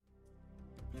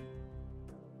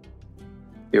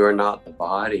You are not the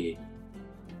body.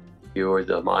 You are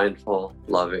the mindful,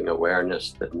 loving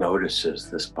awareness that notices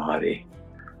this body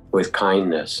with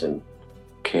kindness and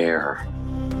care.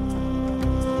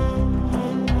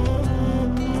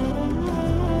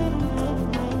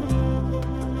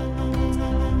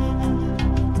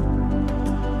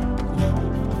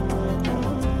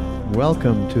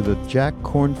 Welcome to the Jack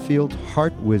Kornfield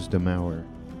Heart Wisdom Hour.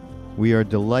 We are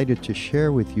delighted to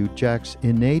share with you Jack's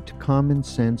innate common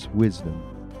sense wisdom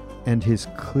and his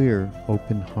clear,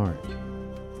 open heart.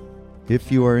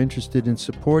 If you are interested in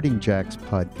supporting Jack's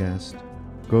podcast,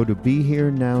 go to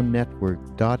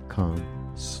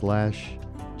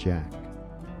BeHereNowNetwork.com/Jack.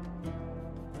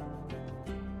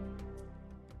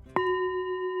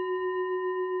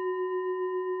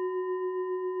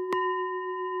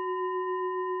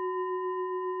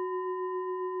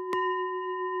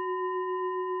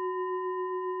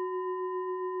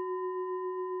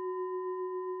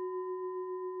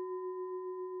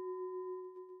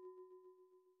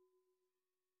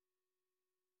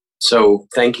 So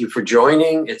thank you for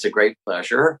joining. It's a great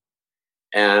pleasure.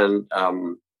 And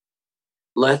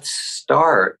let's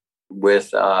start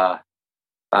with about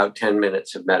 10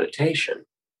 minutes of meditation.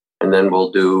 And then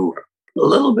we'll do a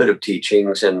little bit of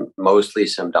teachings and mostly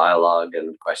some dialogue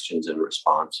and questions and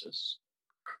responses.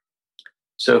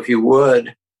 So if you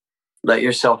would, let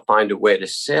yourself find a way to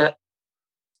sit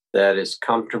that is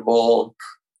comfortable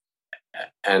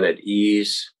and at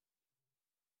ease,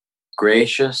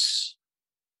 gracious,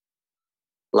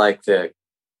 like the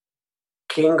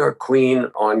king or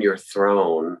queen on your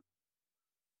throne,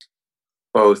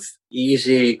 both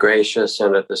easy, gracious,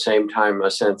 and at the same time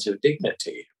a sense of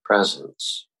dignity,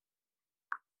 presence.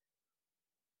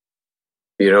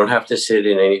 You don't have to sit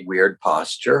in any weird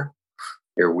posture.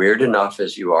 You're weird enough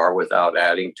as you are without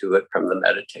adding to it from the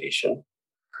meditation.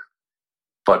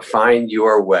 But find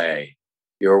your way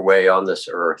on this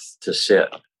earth to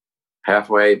sit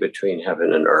halfway between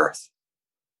heaven and earth.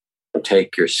 And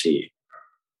take your seat.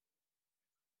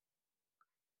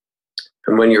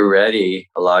 And when you're ready,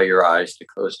 allow your eyes to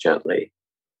close gently.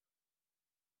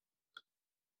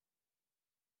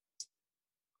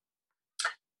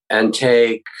 And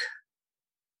take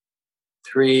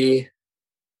 3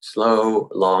 slow,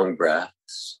 long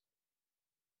breaths.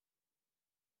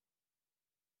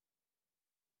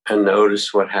 And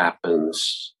notice what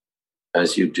happens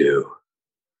as you do.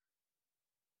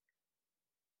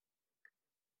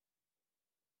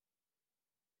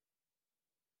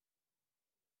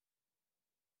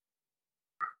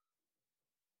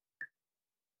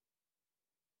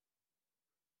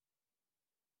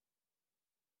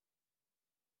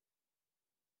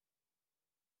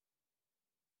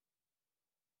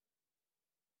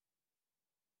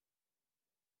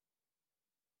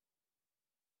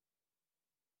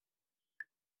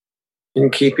 And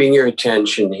keeping your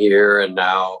attention here and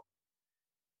now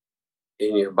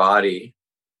in your body,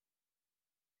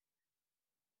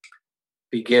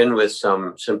 begin with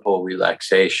some simple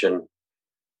relaxation.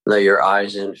 Let your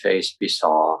eyes and face be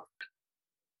soft.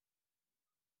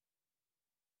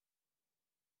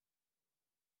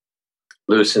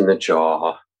 Loosen the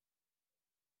jaw.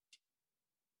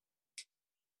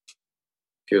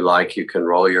 If you like, you can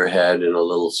roll your head in a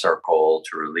little circle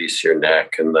to release your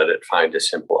neck and let it find a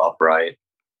simple upright.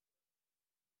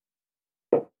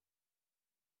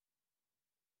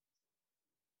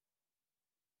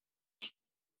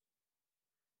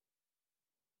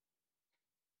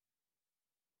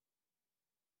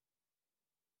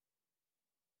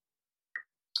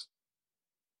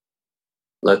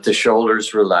 Let the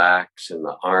shoulders relax and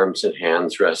the arms and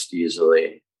hands rest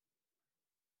easily.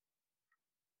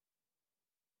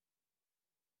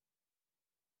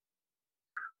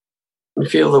 And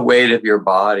feel the weight of your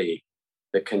body,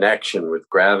 the connection with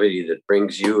gravity that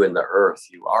brings you in the earth.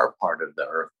 You are part of the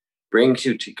earth, brings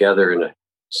you together in a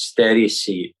steady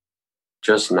seat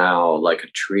just now, like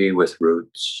a tree with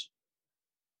roots.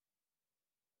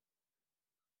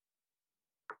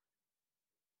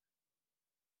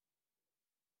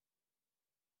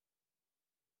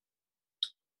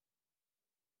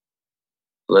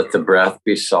 Let the breath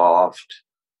be soft,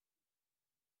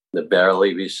 the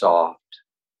belly be soft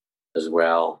as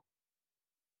well,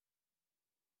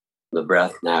 the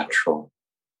breath natural.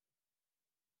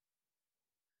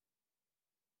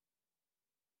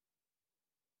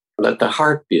 Let the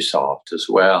heart be soft as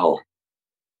well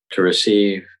to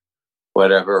receive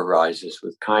whatever arises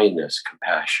with kindness,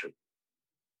 compassion.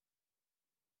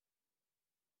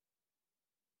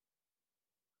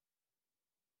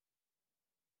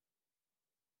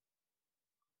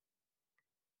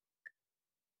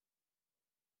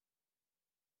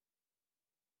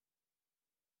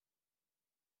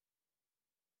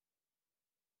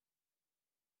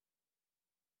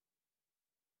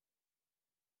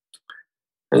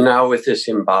 And now with this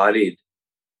embodied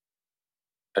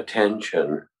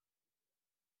attention,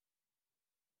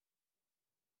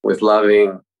 with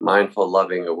loving, mindful,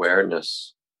 loving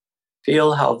awareness,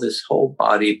 feel how this whole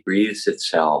body breathes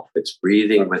itself. It's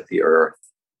breathing with the earth.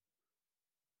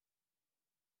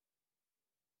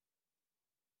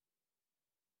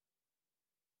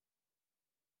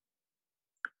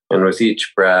 And with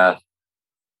each breath,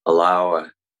 allow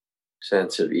a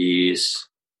sense of ease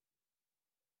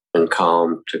and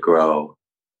calm to grow.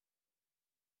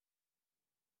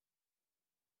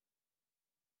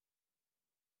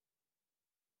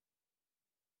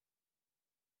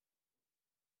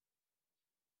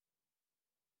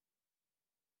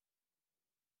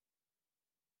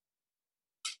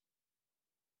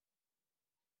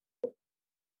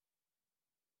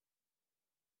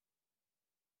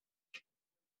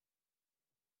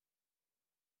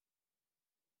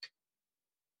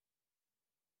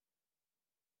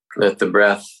 Let the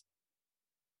breath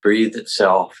breathe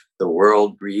itself, the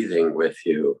world breathing with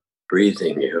you,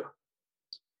 breathing you.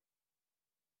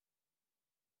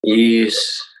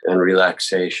 Ease and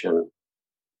relaxation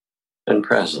and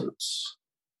presence.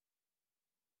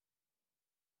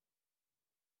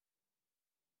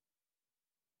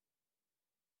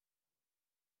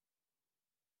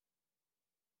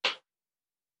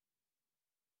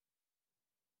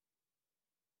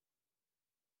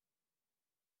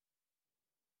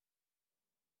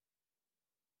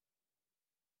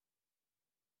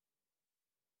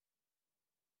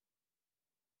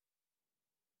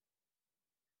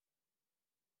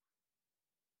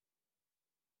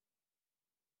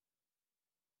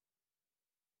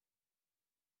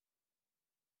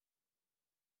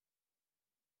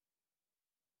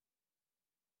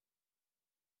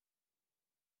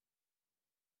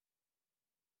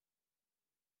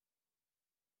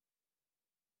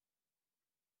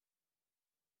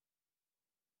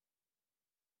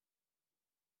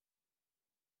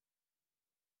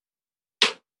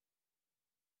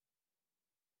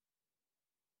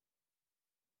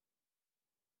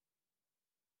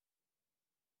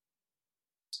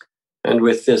 And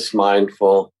with this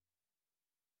mindful,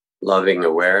 loving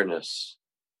awareness,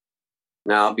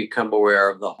 now become aware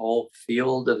of the whole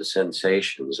field of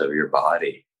sensations of your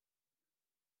body.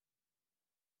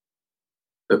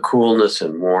 The coolness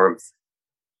and warmth,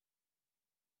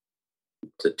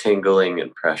 the tingling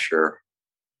and pressure,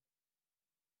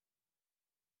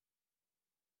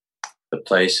 the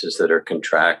places that are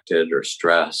contracted or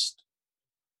stressed,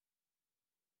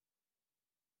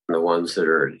 and the ones that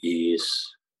are at ease.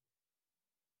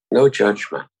 No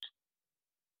judgment.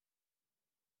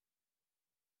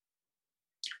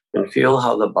 And feel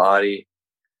how the body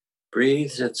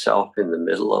breathes itself in the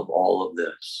middle of all of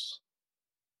this.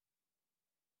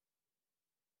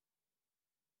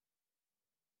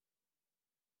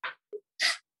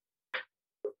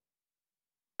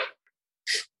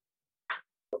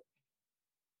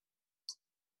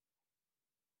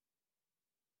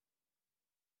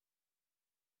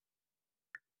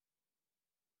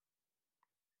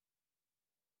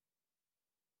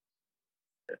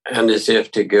 And as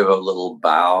if to give a little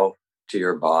bow to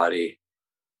your body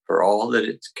for all that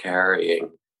it's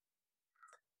carrying,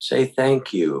 say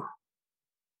thank you.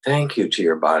 Thank you to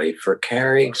your body for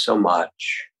carrying so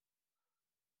much.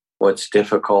 What's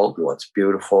difficult and what's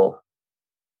beautiful.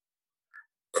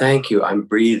 Thank you. I'm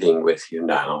breathing with you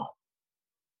now.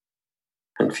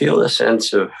 And feel a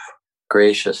sense of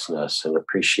graciousness and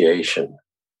appreciation.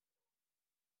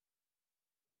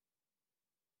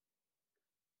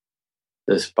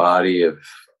 This body of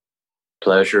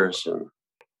pleasures and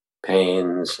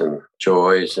pains and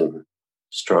joys and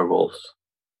struggles.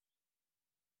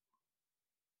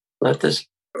 Let this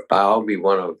bow be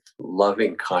one of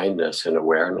loving kindness and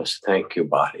awareness. Thank you,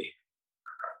 body.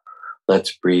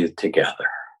 Let's breathe together.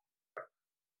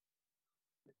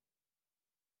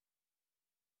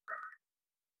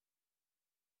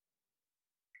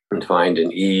 And find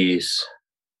an ease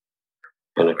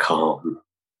and a calm.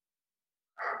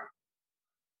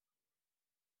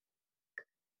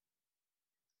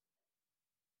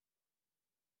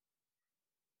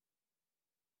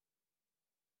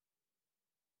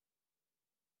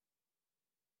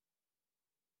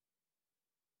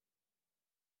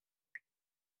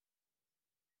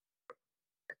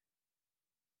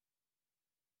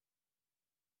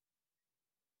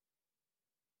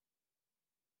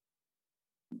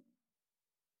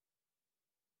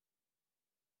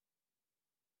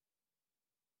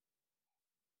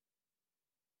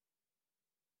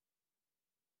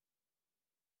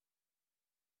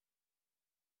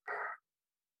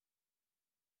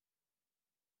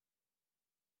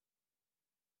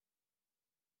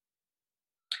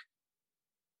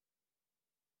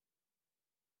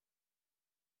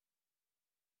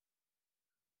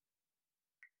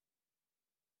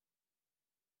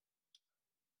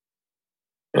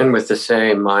 And with the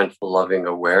same mindful, loving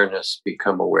awareness,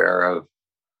 become aware of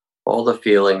all the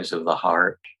feelings of the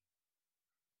heart,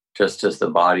 just as the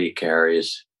body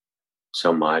carries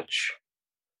so much.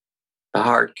 The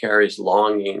heart carries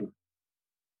longing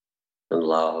and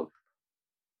love,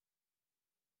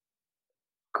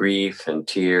 grief and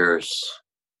tears,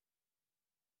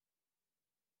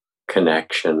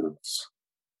 connections,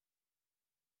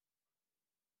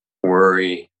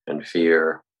 worry and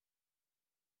fear,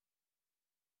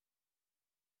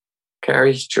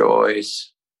 carries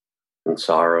joys and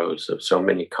sorrows of so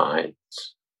many kinds.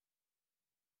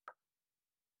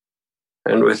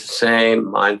 And with the same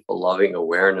mindful, loving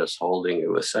awareness, holding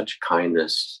it with such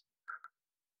kindness,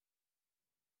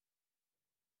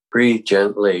 breathe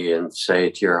gently and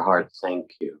say to your heart,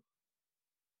 thank you.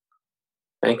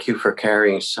 Thank you for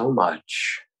carrying so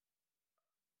much.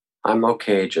 I'm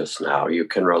okay just now. You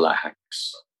can relax.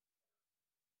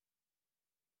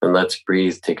 And let's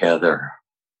breathe together,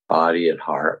 body and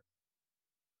heart,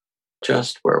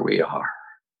 just where we are.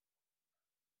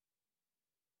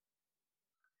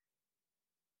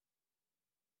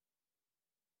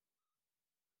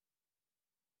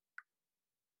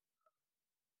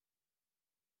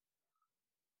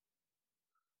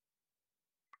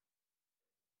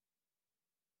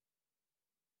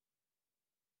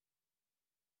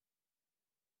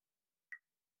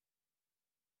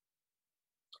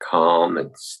 Calm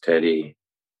and steady.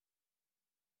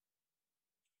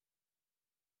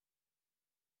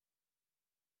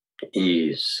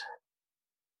 Ease.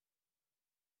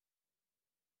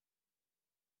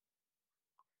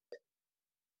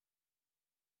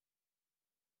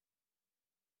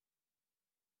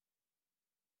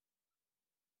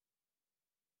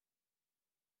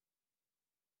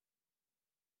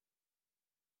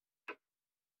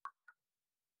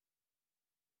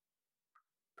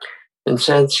 And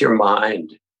sense your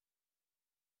mind,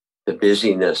 the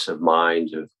busyness of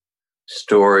mind, of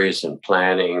stories and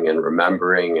planning and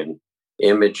remembering and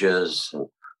images and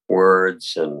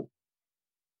words and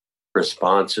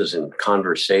responses and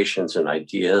conversations and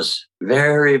ideas.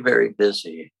 Very, very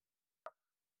busy.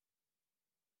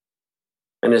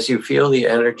 And as you feel the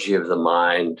energy of the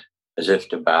mind, as if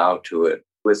to bow to it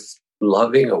with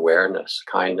loving awareness,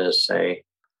 kindness, say,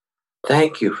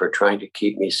 thank you for trying to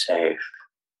keep me safe.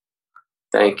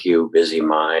 Thank you, busy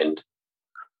mind.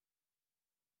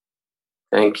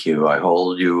 Thank you. I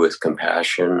hold you with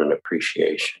compassion and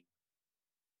appreciation.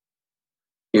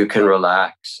 You can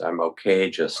relax. I'm okay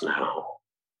just now.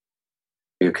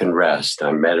 You can rest.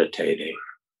 I'm meditating.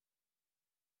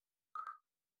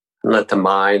 And let the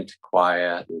mind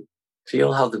quiet and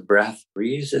feel how the breath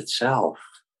breathes itself.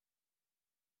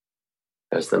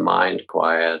 As the mind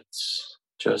quiets,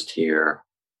 just here,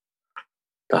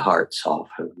 the heart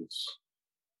softens,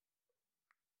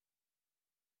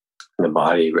 and the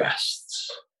body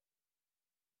rests.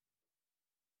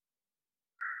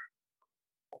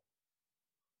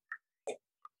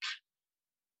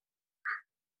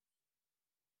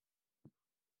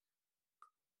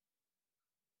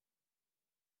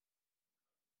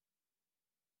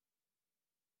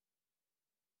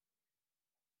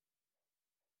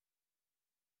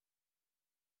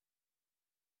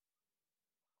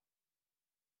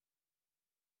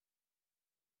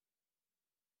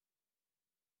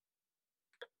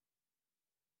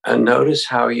 And notice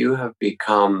how you have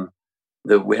become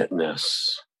the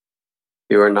witness.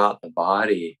 You are not the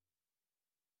body.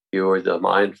 You are the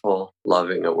mindful,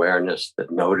 loving awareness that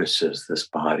notices this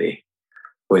body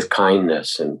with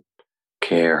kindness and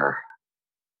care,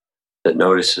 that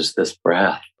notices this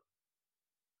breath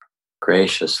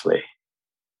graciously.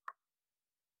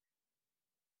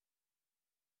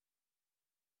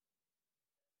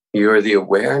 You are the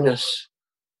awareness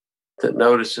that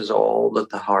notices all that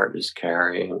the heart is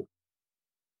carrying,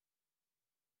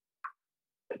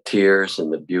 the tears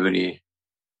and the beauty.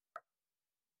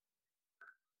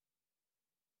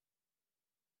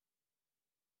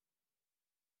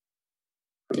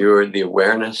 You are the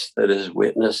awareness that is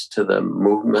witness to the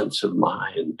movements of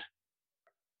mind.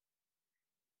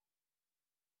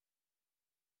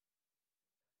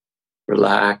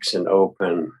 Relax and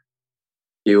open.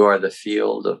 You are the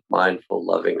field of mindful,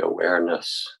 loving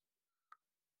awareness.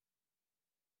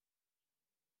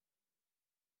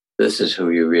 This is who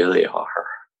you really are.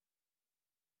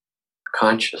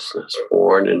 Consciousness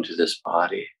born into this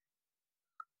body.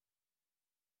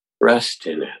 Rest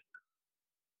in it.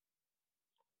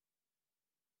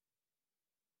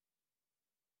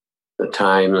 The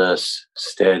timeless,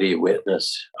 steady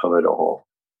witness of it all.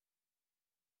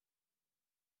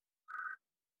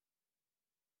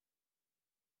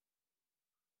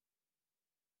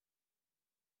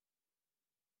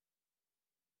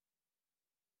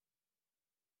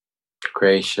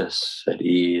 gracious, at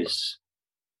ease.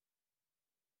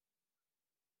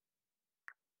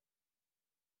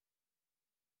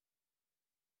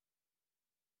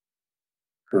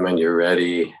 And when you're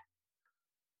ready,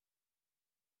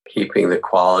 keeping the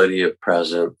quality of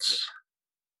presence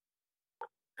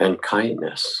and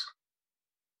kindness,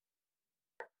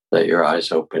 let your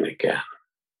eyes open again.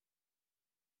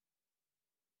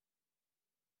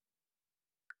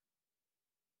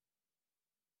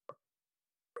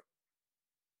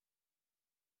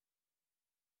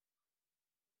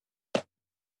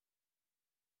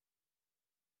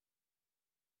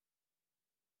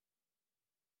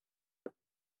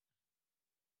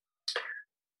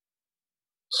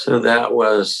 So that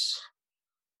was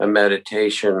a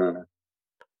meditation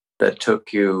that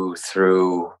took you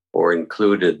through or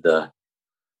included the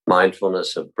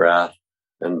mindfulness of breath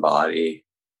and body,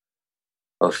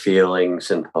 of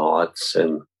feelings and thoughts,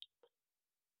 and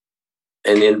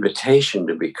an invitation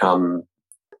to become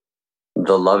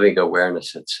the loving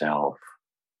awareness itself.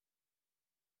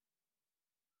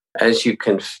 As you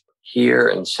can hear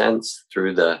and sense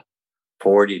through the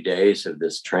 40 days of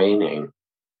this training,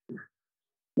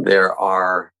 there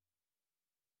are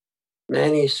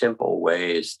many simple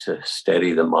ways to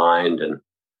steady the mind and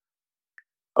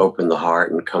open the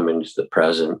heart and come into the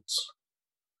presence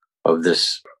of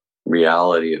this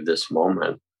reality of this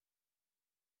moment.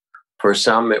 For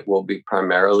some, it will be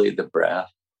primarily the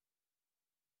breath,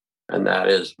 and that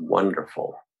is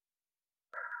wonderful.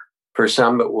 For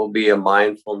some, it will be a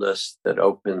mindfulness that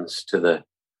opens to the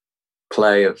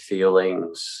play of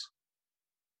feelings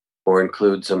or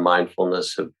includes a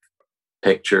mindfulness of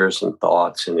pictures and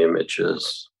thoughts and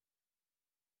images.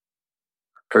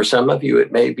 For some of you,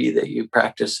 it may be that you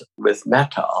practice with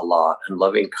metta a lot and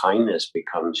loving kindness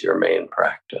becomes your main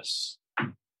practice.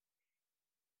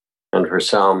 And for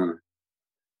some,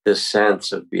 this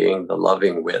sense of being the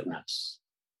loving witness,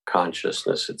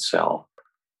 consciousness itself,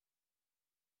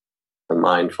 the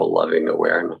mindful, loving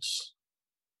awareness.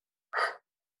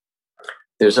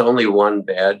 There's only one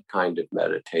bad kind of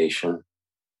meditation.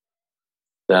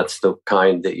 That's the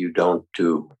kind that you don't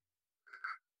do.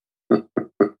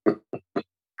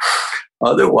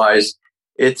 Otherwise,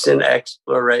 it's an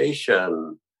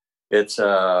exploration. It's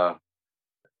an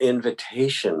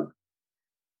invitation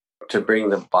to bring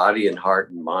the body and heart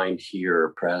and mind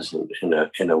here present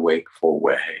in a wakeful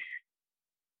way.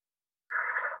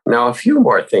 Now, a few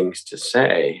more things to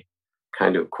say,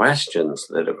 kind of questions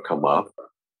that have come up.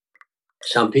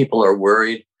 Some people are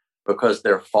worried because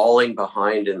they're falling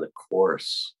behind in the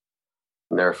course,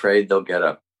 and they're afraid they'll get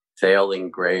a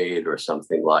failing grade or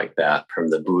something like that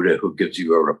from the Buddha who gives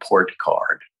you a report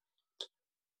card.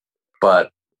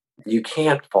 But you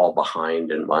can't fall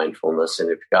behind in mindfulness, and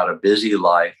if you've got a busy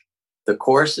life, the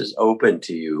course is open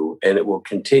to you and it will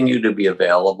continue to be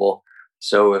available.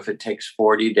 So if it takes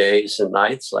 40 days and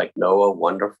nights like Noah,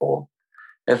 wonderful.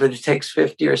 If it takes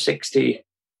 50 or 60,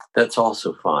 that's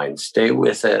also fine. Stay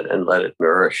with it and let it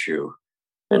nourish you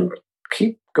and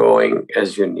keep going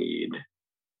as you need.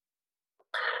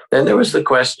 Then there was the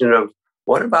question of,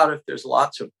 what about if there's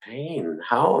lots of pain?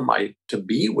 How am I to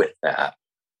be with that?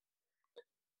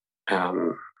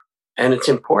 And it's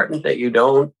important that you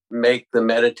don't make the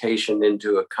meditation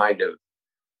into a kind of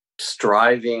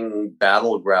striving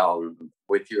battleground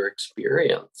with your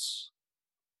experience.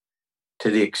 To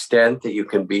the extent that you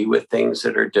can be with things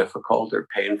that are difficult or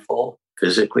painful,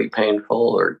 physically painful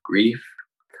or grief,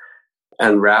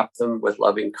 and wrap them with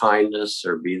loving kindness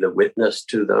or be the witness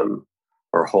to them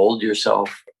or hold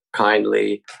yourself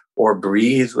kindly or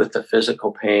breathe with the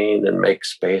physical pain and make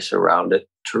space around it,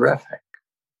 terrific.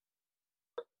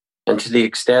 And to the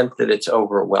extent that it's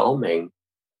overwhelming,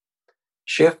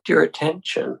 shift your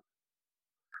attention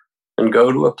and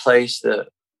go to a place that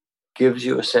gives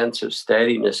you a sense of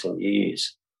steadiness and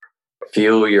ease.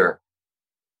 Feel your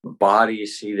body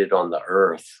seated on the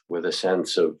earth with a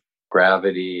sense of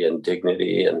gravity and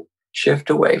dignity and shift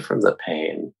away from the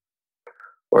pain.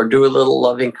 Or do a little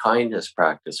loving kindness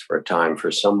practice for a time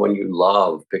for someone you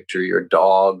love. Picture your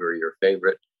dog or your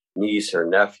favorite niece or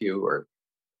nephew or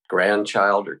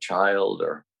grandchild or child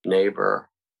or neighbor.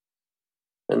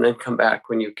 And then come back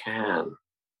when you can.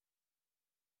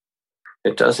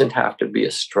 It doesn't have to be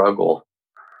a struggle.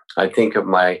 I think of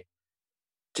my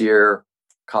dear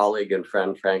colleague and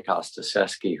friend, Frank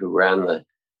Ostaseski, who ran the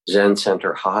Zen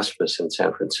Center Hospice in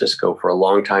San Francisco for a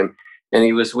long time. And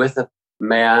he was with a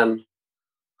man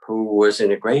who was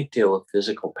in a great deal of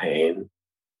physical pain.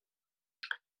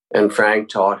 And Frank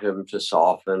taught him to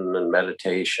soften and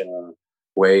meditation,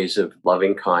 ways of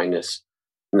loving kindness.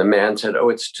 And the man said, oh,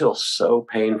 it's still so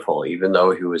painful, even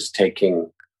though he was taking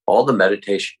all the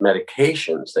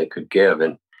medications they could give.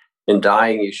 And in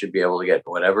dying, you should be able to get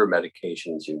whatever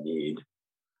medications you need.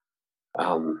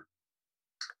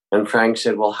 And Frank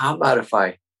said, well, how about if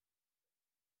I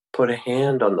put a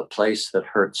hand on the place that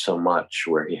hurt so much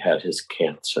where he had his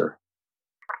cancer?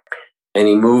 And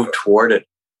he moved toward it.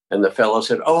 And the fellow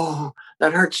said, oh,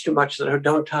 that hurts too much.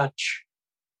 Don't touch.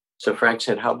 So Frank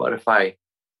said, how about if I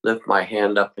lift my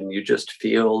hand up and you just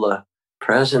feel the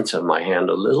presence of my hand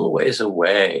a little ways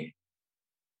away?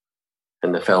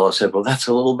 And the fellow said, well, that's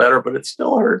a little better, but it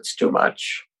still hurts too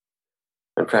much.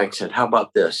 And Frank said, how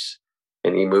about this?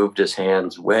 And he moved his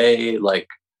hands way like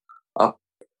up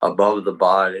above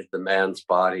the man's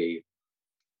body,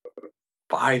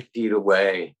 5 feet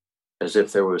away, as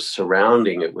if there was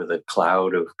surrounding it with a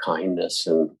cloud of kindness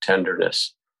and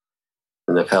tenderness.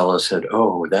 And the fellow said,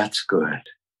 oh, that's good.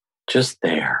 Just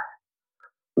there.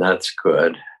 That's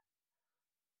good.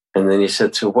 And then he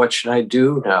said, so what should I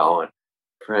do now? And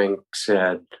Frank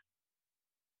said,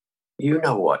 you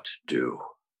know what to do.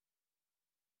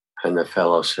 And the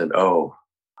fellow said, oh,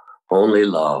 only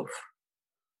love,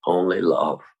 only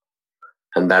love.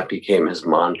 And that became his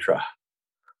mantra,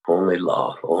 only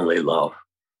love,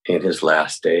 in his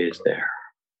last days there.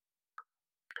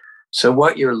 So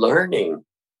what you're learning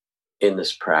in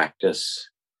this practice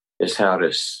is how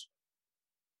to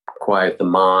quiet the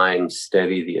mind,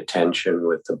 steady the attention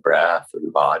with the breath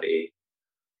and body,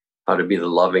 how to be the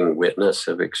loving witness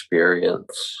of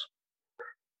experience,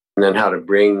 and then how to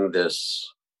bring this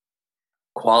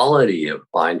quality of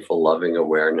mindful, loving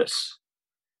awareness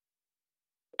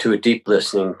to a deep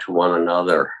listening to one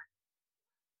another,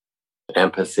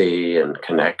 empathy and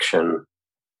connection,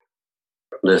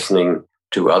 listening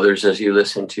to others as you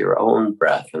listen to your own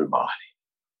breath and body.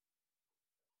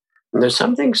 And there's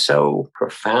something so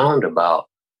profound about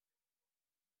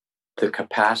the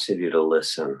capacity to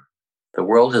listen. The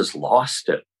world has lost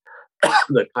it,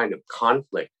 the kind of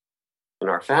conflict in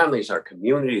our families, our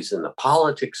communities, in the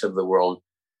politics of the world,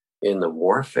 in the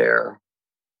warfare,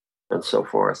 and so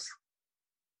forth,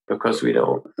 because we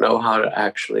don't know how to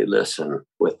actually listen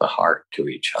with the heart to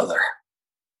each other.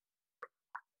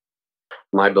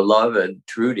 My beloved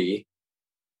Trudy,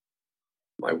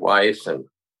 my wife and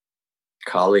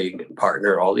colleague and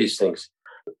partner, all these things,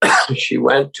 she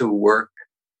went to work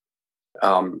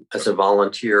as a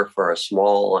volunteer for a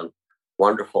small and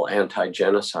wonderful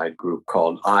anti-genocide group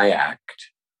called IACT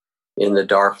in the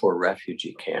Darfur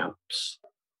refugee camps.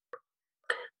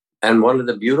 And one of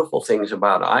the beautiful things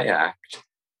about IACT,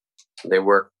 they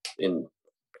work in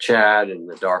Chad, in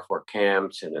the Darfur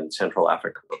camps, and in Central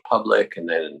African Republic, and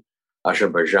then in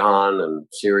Azerbaijan and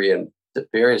Syria and the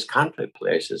various conflict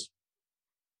places.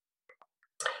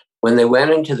 When they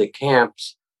went into the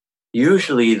camps,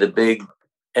 usually the big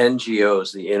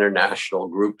NGOs, the international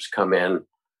groups, come in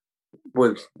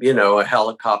with, a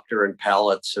helicopter and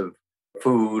pallets of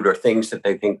food or things that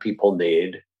they think people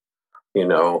need,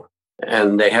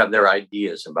 and they have their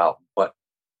ideas about what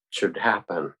should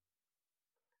happen.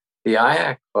 The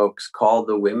IAC folks called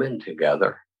the women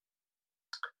together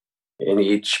in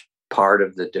each part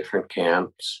of the different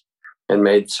camps and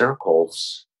made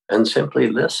circles and simply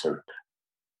listened.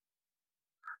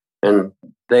 And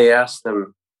they asked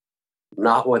them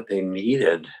not what they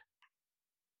needed,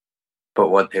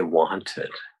 but what they wanted.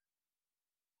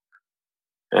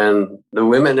 And the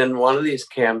women in one of these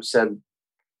camps said,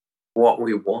 what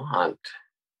we want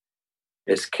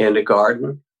is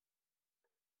kindergarten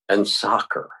and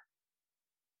soccer.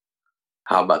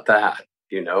 How about that?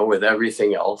 With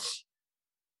everything else.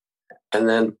 And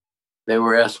then they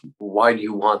were asked, why do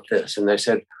you want this? And they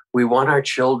said, we want our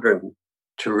children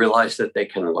to realize that they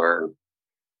can learn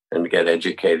and get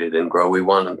educated and grow. We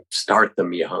want to start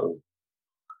them young.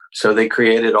 So they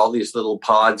created all these little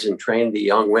pods and trained the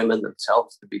young women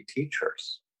themselves to be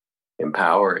teachers,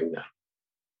 empowering them.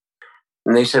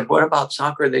 And they said, what about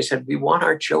soccer? They said, we want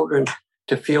our children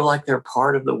to feel like they're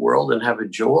part of the world and have a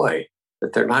joy,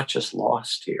 that they're not just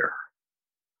lost here.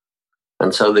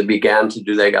 And so they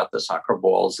got the soccer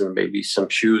balls and maybe some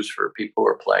shoes for people who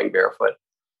are playing barefoot.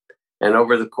 And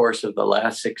over the course of the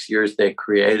last 6 years, they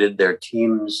created their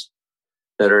teams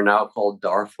that are now called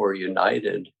Darfur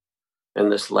United.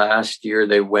 And this last year,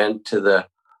 they went to the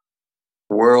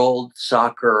World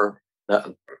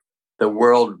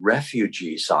World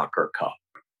Refugee Soccer Cup,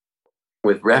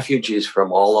 with refugees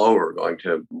from all over going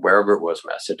to wherever it was,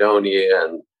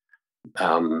 Macedonia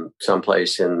and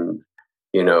someplace in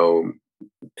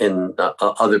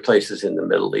other places in the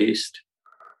Middle East.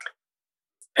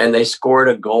 And they scored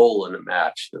a goal in a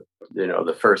match.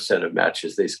 The first set of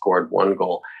matches, they scored 1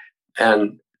 goal.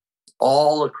 And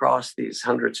all across these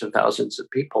hundreds of thousands of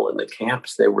people in the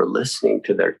camps, they were listening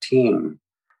to their team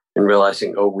and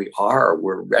realizing, oh,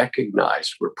 we're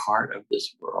recognized, we're part of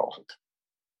this world.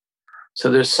 So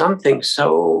there's something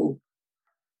so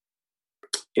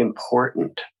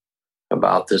important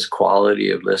about this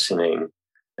quality of listening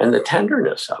and the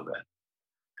tenderness of it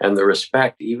and the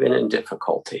respect, even in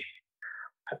difficulty,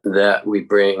 that we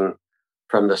bring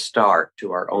from the start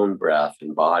to our own breath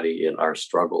and body and our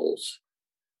struggles,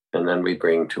 and then we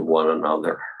bring to one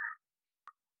another.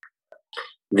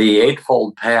 The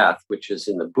Eightfold Path, which is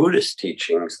in the Buddhist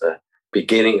teachings, the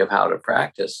beginning of how to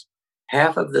practice,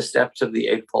 half of the steps of the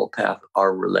Eightfold Path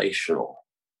are relational.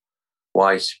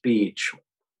 Wise speech,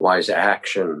 wise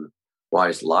action,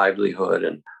 wise livelihood,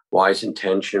 and wise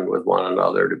intention with one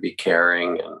another to be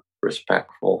caring and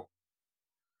respectful.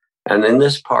 And in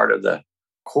this part of the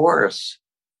course,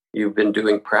 you've been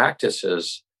doing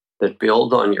practices that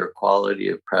build on your quality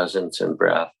of presence and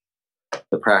breath,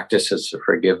 the practices of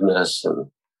forgiveness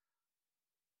and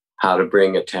how to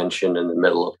bring attention in the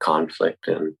middle of conflict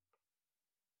and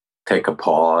take a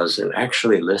pause and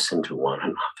actually listen to one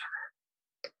another.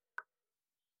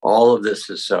 All of this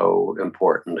is so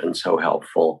important and so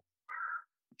helpful.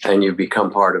 And you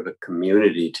become part of a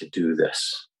community to do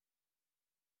this.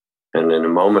 And in a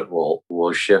moment,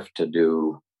 we'll shift to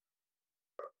do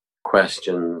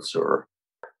questions or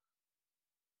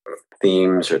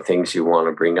themes or things you want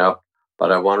to bring up.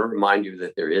 But I want to remind you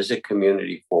that there is a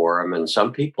community forum, and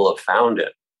some people have found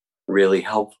it really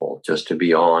helpful just to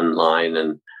be online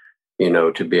and,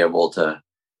 to be able to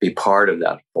be part of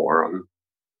that forum.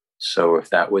 So if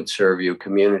that would serve you,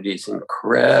 community is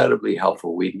incredibly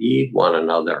helpful. We need one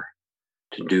another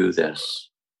to do this.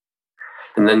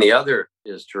 And then the other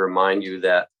is to remind you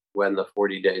that when the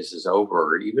 40 days is over,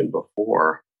 or even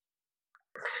before,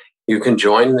 you can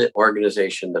join the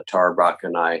organization that Tarbach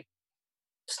and I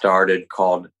started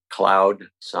called Cloud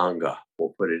Sangha.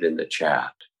 We'll put it in the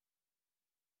chat.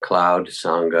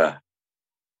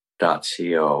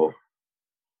 cloudsangha.co.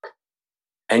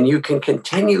 And you can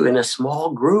continue in a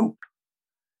small group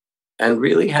and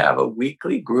really have a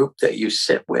weekly group that you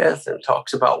sit with and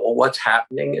talks about, well, what's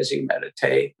happening as you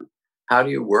meditate? How do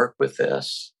you work with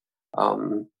this?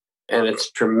 And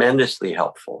it's tremendously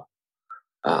helpful.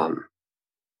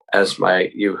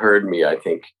 You heard me, I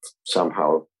think,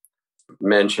 somehow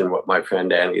mention what my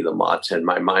friend Annie Lamott said,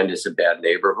 my mind is a bad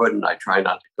neighborhood and I try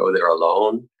not to go there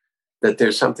alone, that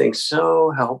there's something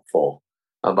so helpful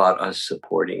about us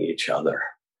supporting each other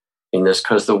in this,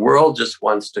 because the world just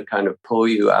wants to kind of pull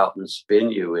you out and spin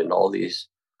you in all these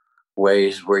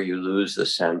ways where you lose the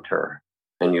center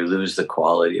and you lose the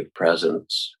quality of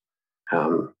presence.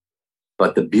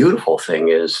 But the beautiful thing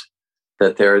is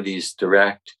that there are these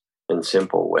direct and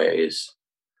simple ways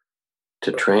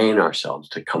to train ourselves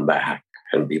to come back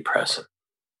and be present.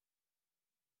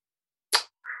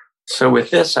 So with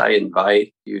this, I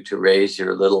invite you to raise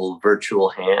your little virtual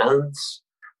hands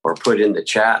or put in the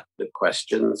chat the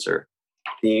questions or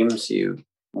themes you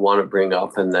want to bring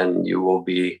up, and then you will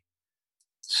be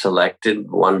selected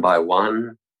one by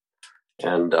one,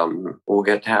 and we'll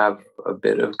get to have a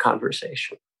bit of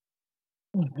conversation.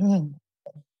 Mm-hmm.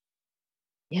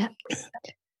 Yeah.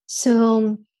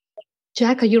 So,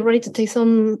 Jack, are you ready to take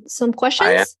some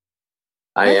questions?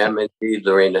 I am indeed,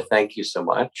 Lorena. Thank you so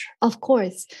much. Of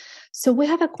course. So we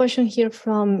have a question here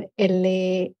from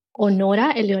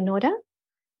Eleonora,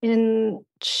 and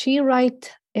she writes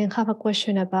and have a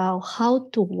question about how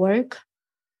to work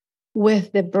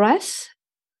with the breath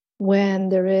when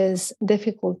there is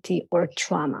difficulty or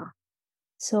trauma.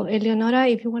 So, Eleonora,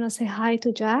 if you want to say hi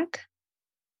to Jack.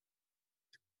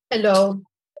 Hello.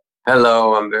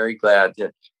 Hello, I'm very glad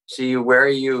to see you. Where are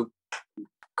you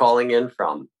calling in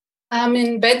from? I'm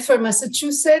in Bedford,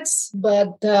 Massachusetts,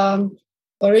 but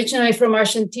originally from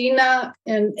Argentina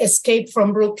and escaped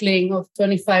from Brooklyn of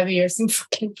 25 years in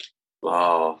Brooklyn.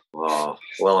 Oh,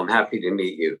 well, I'm happy to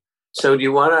meet you. So do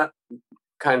you want to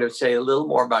kind of say a little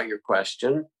more about your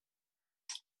question?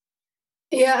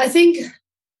 Yeah, I think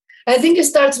it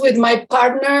starts with my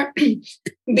partner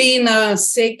being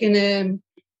sick in a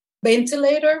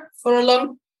ventilator for a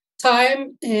long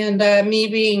time, and me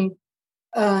being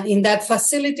in that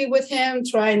facility with him,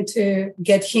 trying to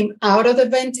get him out of the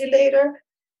ventilator.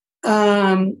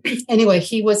 Anyway,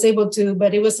 he was able to,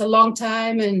 but it was a long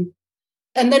time. And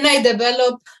then I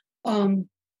developed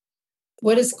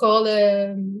what is called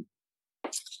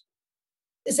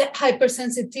is it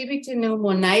hypersensitivity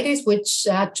pneumonitis, which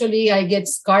actually I get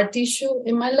scar tissue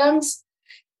in my lungs.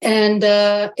 And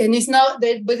it's not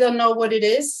that we don't know what it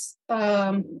is.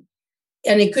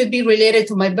 and it could be related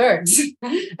to my birds.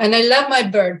 And I love my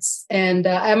birds, and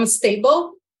I'm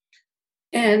stable,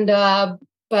 and I'm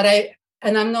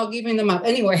not giving them up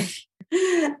anyway.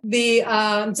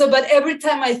 But every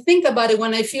time I think about it,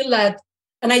 when I feel that,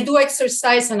 and I do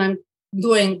exercise, and I'm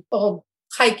doing all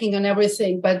hiking and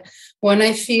everything, but when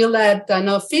I feel that I'm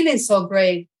not feeling so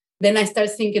great, then I start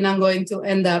thinking I'm going to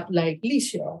end up like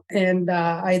Licio, and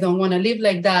I don't want to live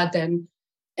like that, and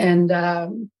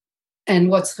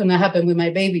what's going to happen with my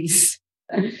babies.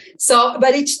 So,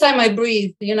 but each time I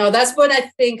breathe, that's when I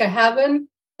think I haven't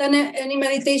done any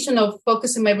meditation of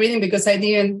focusing my breathing, because I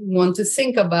didn't want to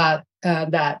think about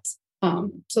that.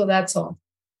 So that's all.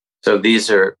 So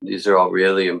these are all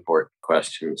really important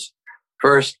questions.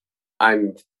 First,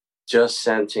 I'm just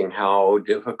sensing how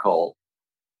difficult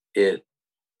it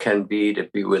can be to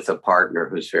be with a partner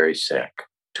who's very sick,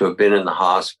 to have been in the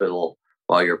hospital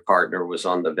while your partner was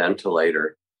on the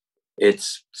ventilator.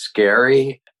 It's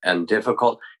scary and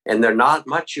difficult, and there's not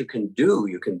much you can do.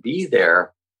 You can be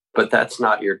there, but that's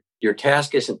not your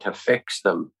task isn't to fix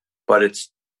them, but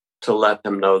it's to let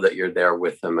them know that you're there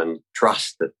with them and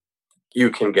trust that you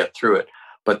can get through it.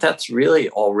 But that's really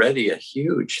already a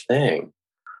huge thing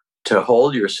to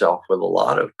hold yourself with a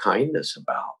lot of kindness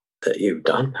about, that you've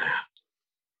done that.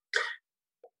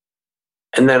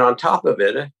 And then on top of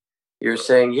it, you're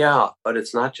saying, yeah, but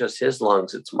it's not just his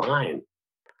lungs, it's mine.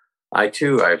 I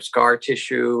have scar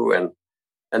tissue, and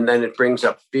then it brings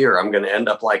up fear. I'm going to end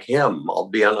up like him. I'll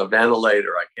be on a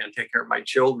ventilator. I can't take care of my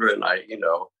children.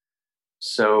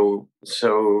 So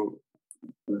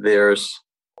there's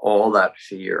all that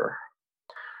fear.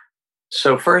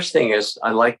 So first thing is,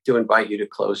 I like to invite you to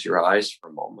close your eyes for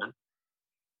a moment.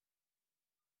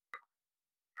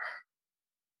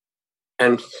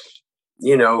 And,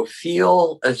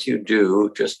 feel as you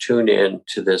do, just tune in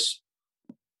to this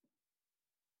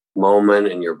moment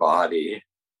in your body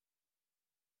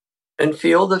and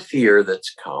feel the fear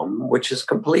that's come, which is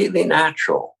completely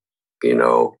natural.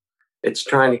 It's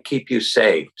trying to keep you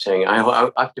safe, saying, I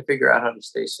have to figure out how to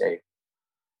stay safe.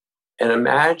 And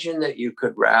imagine that you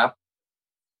could wrap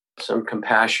some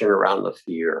compassion around the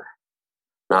fear,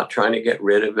 not trying to get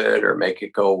rid of it or make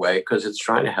it go away, because it's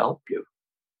trying to help you.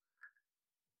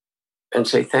 And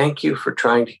say, thank you for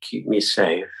trying to keep me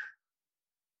safe.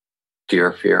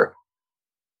 Dear fear,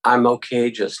 I'm okay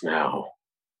just now,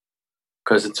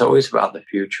 because it's always about the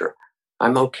future.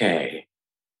 I'm okay.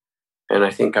 And I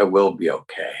think I will be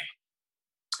okay.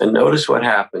 And notice what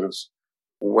happens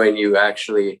when you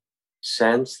actually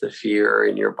sense the fear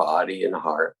in your body and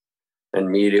heart and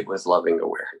meet it with loving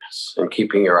awareness. And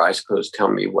keeping your eyes closed, tell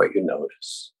me what you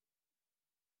notice.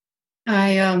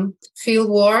 I feel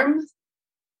warm,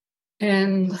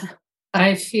 and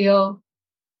I feel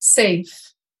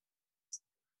safe,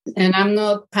 and I'm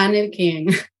not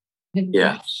panicking.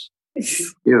 Yes.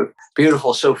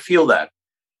 Beautiful. So feel that.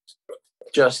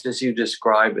 Just as you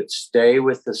describe it, stay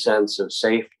with the sense of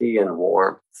safety and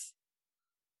warmth.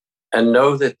 And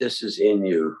know that this is in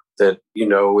you, that,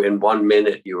 in 1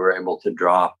 minute you were able to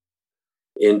drop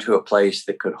into a place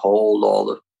that could hold all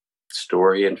the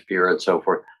story and fear and so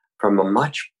forth. From a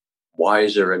much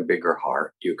wiser and bigger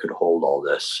heart, you could hold all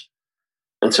this.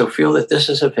 And so feel that this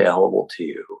is available to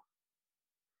you.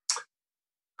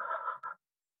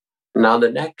 Now,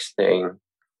 the next thing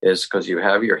is, because you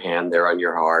have your hand there on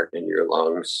your heart and your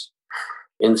lungs,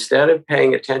 instead of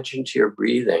paying attention to your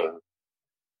breathing,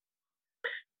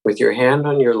 with your hand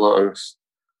on your lungs,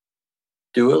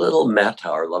 do a little metta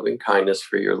or loving kindness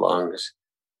for your lungs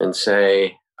and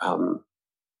say,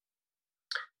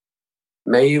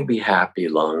 may you be happy,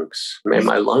 lungs. May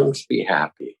my lungs be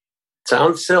happy.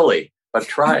 Sounds silly, but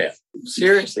try it.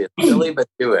 Seriously, it's silly, but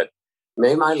do it.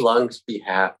 May my lungs be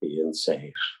happy and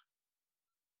safe.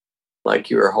 Like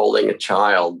you were holding a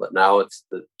child, but now it's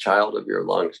the child of your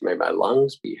lungs. May my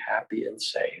lungs be happy and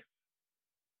safe.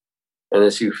 And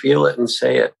as you feel it and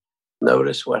say it,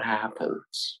 notice what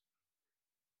happens.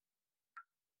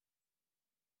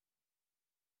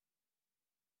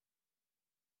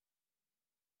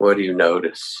 What do you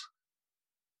notice?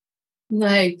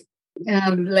 Like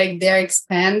they're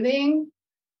expanding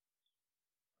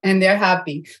and they're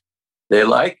happy. They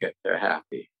like it. They're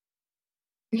happy.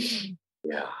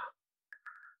 Yeah.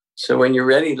 So when you're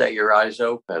ready, let your eyes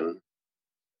open.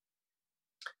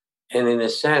 And in a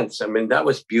sense, that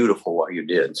was beautiful what you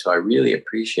did. So I really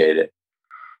appreciate it.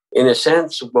 In a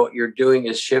sense, what you're doing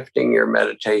is shifting your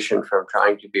meditation from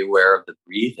trying to be aware of the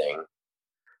breathing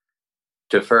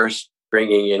to first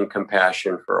bringing in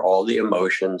compassion for all the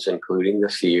emotions, including the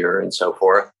fear and so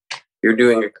forth. You're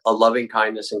doing a loving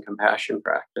kindness and compassion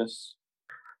practice.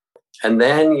 And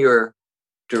then you're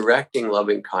directing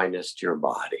loving kindness to your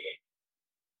body.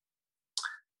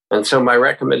 And so my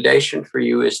recommendation for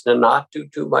you is to not do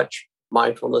too much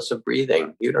mindfulness of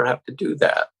breathing. You don't have to do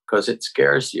that because it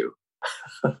scares you.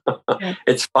 Yeah.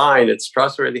 It's fine. It's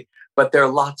trustworthy. But there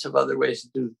are lots of other ways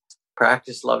to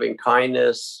practice loving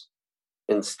kindness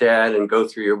instead and go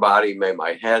through your body. May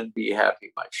my head be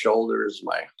happy, my shoulders,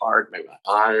 my heart, may my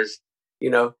eyes.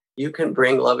 You can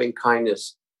bring loving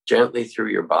kindness gently through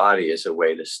your body as a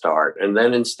way to start. And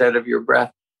then instead of your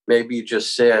breath, maybe you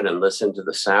just sit and listen to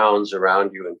the sounds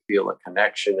around you and feel a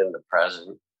connection in the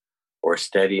present or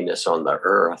steadiness on the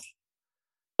earth.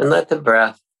 And let the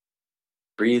breath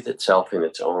breathe itself in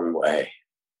its own way.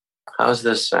 How's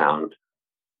this sound?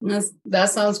 That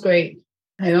sounds great.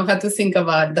 I don't have to think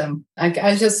about them.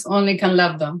 I just only can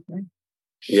love them. Right?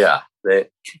 Yeah, they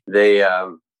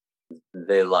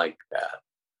like that.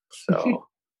 So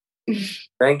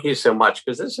thank you so much,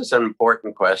 because this is an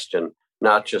important question,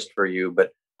 not just for you,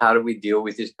 but how do we deal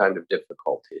with these kind of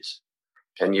difficulties?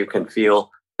 And you can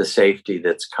feel the safety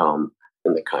that's come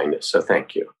in the kindness. So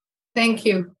thank you. Thank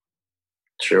you.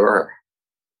 Sure.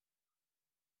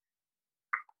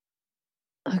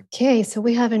 Okay, so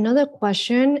we have another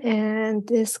question, and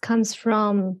this comes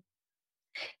from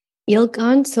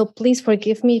Ilkan. So please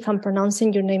forgive me if I'm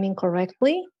pronouncing your name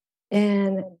incorrectly.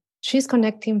 And she's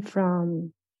connecting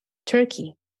from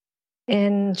Turkey.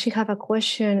 And she have a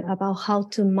question about how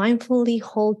to mindfully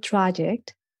hold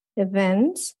tragic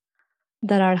events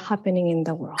that are happening in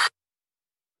the world.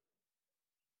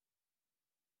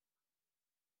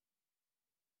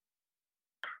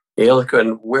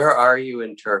 Ilkan, where are you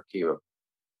in Turkey?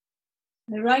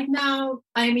 Right now,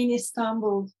 I'm in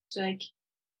Istanbul, Jack.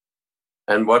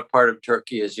 And what part of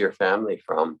Turkey is your family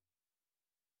from?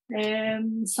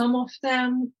 Some of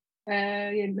them,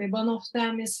 one of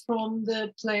them is from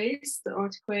the place the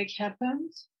earthquake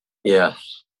happened.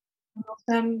 Yes. One of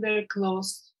them very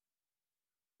close.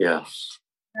 Yes.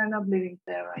 They're not living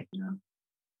there right now.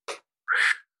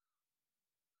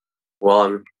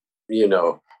 Well,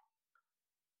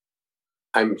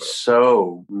 I'm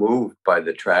so moved by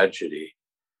the tragedy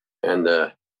and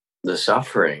the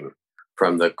suffering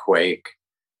from the quake,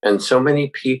 and so many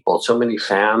people, so many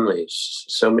families,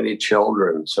 so many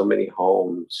children, so many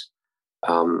homes.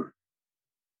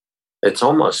 It's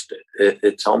almost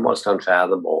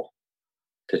unfathomable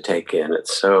to take in.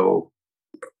 It's so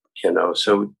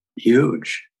so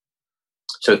huge.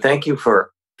 So thank you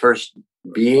for first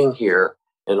being here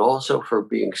and also for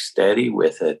being steady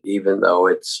with it, even though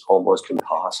it's almost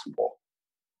impossible.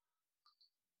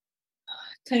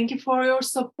 Thank you for your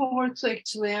support.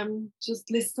 Actually, I'm just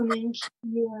listening to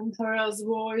you and Tara's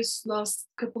voice last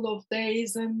couple of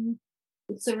days, and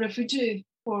it's a refugee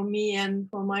for me and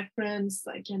for my friends.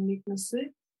 I can witness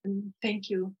it. And thank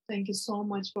you so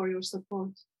much for your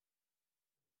support.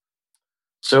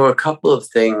 So a couple of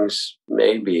things,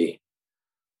 maybe.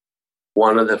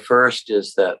 One of the first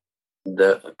is that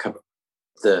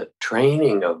the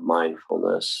training of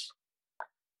mindfulness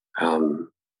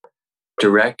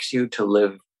directs you to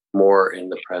live more in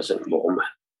the present moment.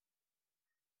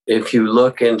 If you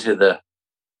look into the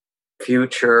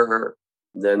future,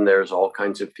 then there's all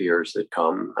kinds of fears that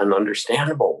come, and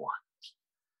understandable ones.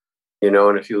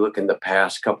 And if you look in the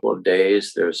past couple of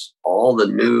days, there's all the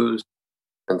news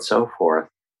and so forth.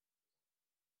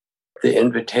 The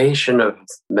invitation of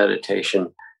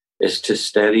meditation is to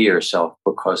steady yourself,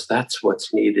 because that's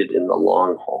what's needed in the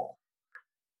long haul.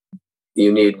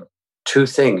 You need two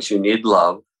things. You need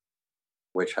love,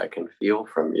 which I can feel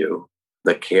from you,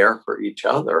 the care for each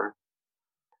other.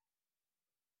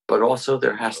 But also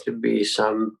there has to be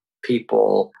some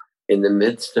people in the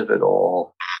midst of it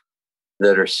all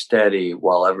that are steady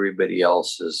while everybody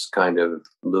else is kind of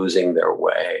losing their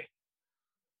way.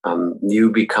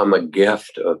 You become a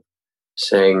gift of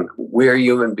saying, we're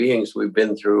human beings. We've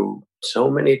been through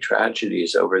so many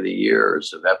tragedies over the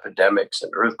years of epidemics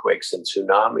and earthquakes and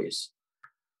tsunamis.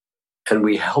 And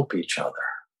we help each other.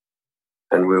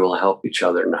 And we will help each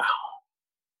other now.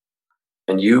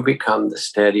 And you become the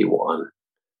steady one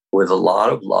with a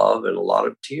lot of love and a lot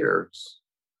of tears.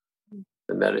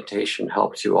 The meditation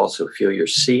helps you also feel your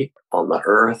seat on the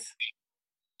earth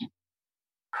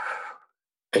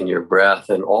and your breath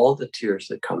and all the tears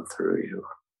that come through you.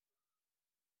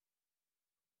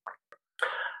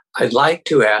 I'd like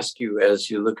to ask you, as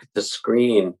you look at the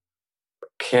screen,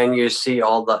 can you see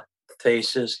all the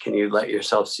faces? Can you let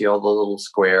yourself see all the little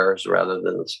squares rather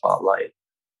than the spotlight?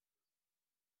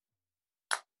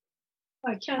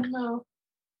 I can now.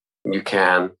 You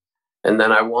can. And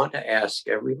then I want to ask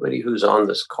everybody who's on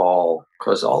this call,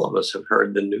 because all of us have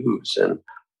heard the news and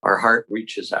our heart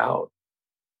reaches out.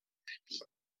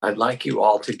 I'd like you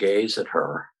all to gaze at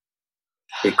her.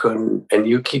 You couldn't, and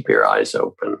you keep your eyes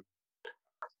open.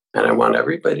 And I want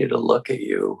everybody to look at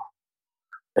you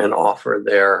and offer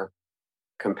their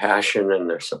compassion and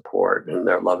their support and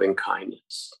their loving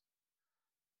kindness.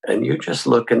 And you just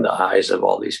look in the eyes of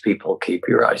all these people. Keep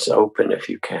your eyes open if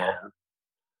you can.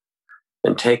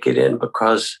 And take it in,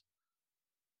 because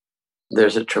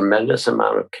there's a tremendous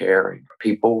amount of caring.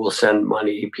 People will send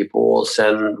money. People will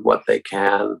send what they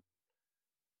can.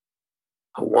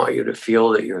 I want you to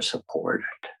feel that you're supported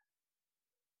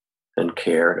and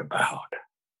cared about.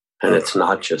 And it's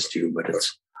not just you, but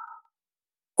it's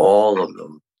all of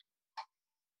them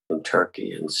in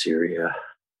Turkey and Syria.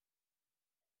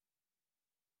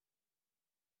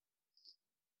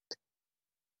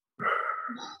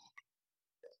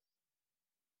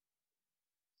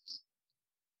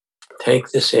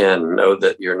 Take this in. Know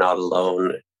that you're not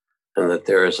alone and that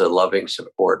there is a loving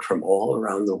support from all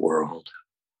around the world.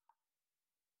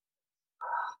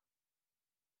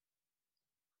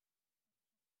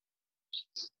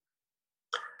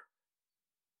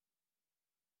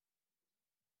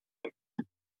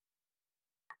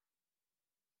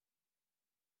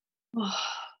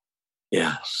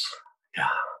 Yes. Yeah.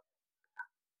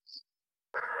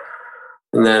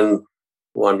 And then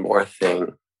one more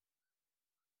thing.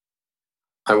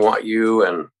 I want you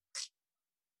and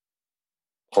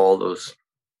all those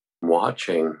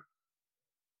watching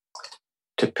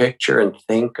to picture and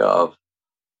think of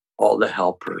all the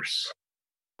helpers.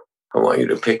 I want you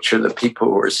to picture the people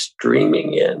who are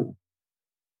streaming in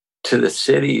to the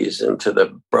cities and to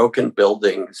the broken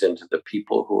buildings and to the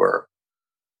people who are,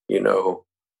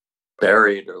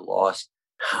 buried or lost.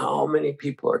 How many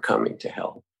people are coming to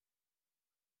help?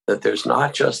 That there's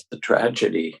not just the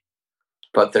tragedy,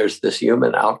 but there's this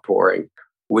human outpouring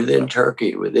within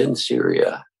Turkey, within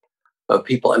Syria, of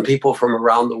people and people from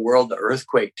around the world, the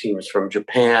earthquake teams from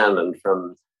Japan and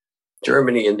from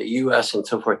Germany and the US and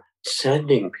so forth,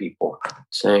 sending people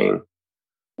saying,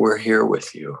 we're here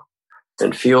with you.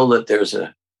 And feel that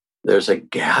there's a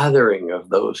gathering of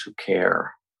those who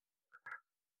care,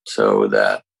 so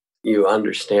that you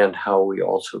understand how we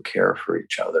also care for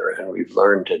each other. And we've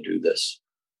learned to do this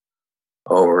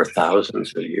over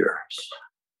thousands of years.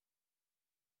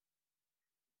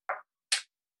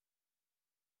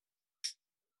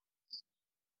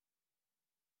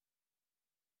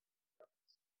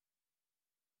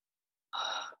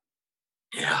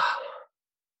 Yeah.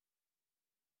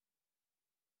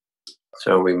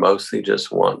 So we mostly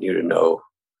just want you to know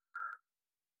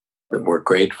that we're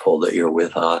grateful that you're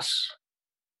with us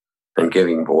and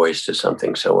giving voice to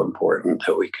something so important,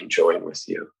 that we can join with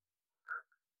you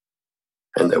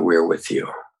and that we're with you.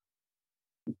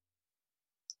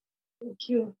 Thank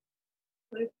you.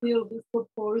 I feel the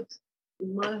support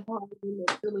in my heart, and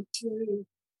I feel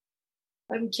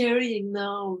I'm carrying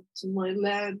now to my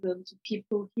land and to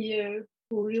people here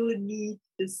who really need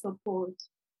this support.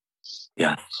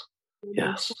 Yes.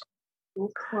 Yes.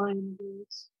 Those kind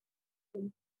words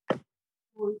and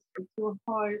voice of your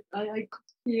heart. I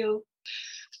could feel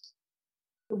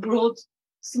a broad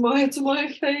smile to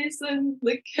my face, and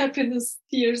like happiness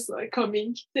tears are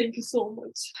coming. Thank you so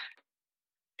much.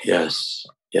 Yes.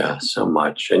 Yeah, so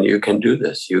much. And you can do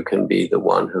this. You can be the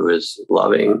one who is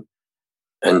loving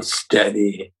and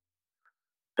steady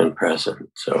and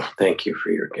present. So thank you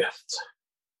for your gifts.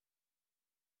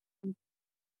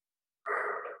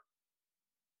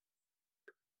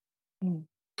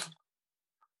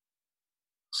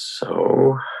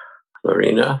 So,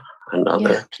 Lorena,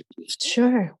 another. Yeah,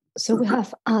 sure. So we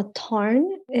have Tarn,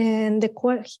 and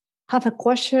have a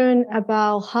question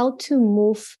about how to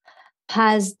move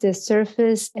past the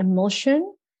surface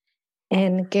emotion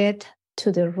and get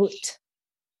to the root.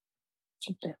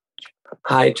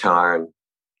 Hi, Tarn.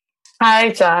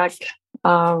 Hi, Jack.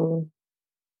 Thank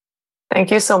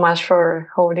you so much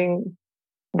for holding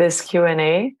this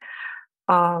Q&A.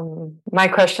 My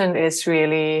question is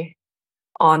really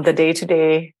on the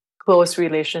day-to-day close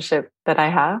relationship that I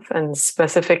have, and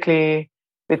specifically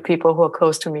with people who are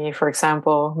close to me, for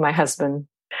example, my husband.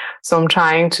 So I'm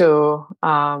trying to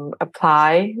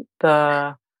apply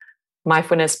the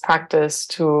mindfulness practice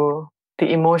to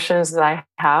the emotions that I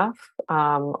have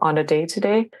on a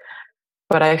day-to-day.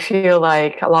 But I feel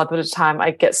like a lot of the time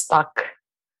I get stuck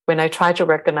when I try to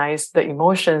recognize the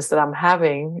emotions that I'm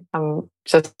having. I'm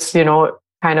just,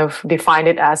 kind of define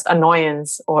it as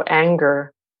annoyance or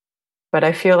anger. But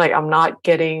I feel like I'm not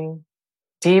getting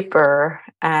deeper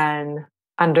and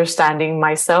understanding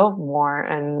myself more,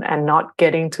 and not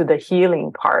getting to the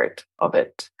healing part of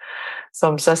it. So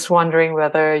I'm just wondering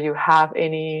whether you have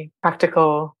any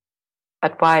practical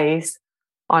advice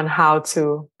on how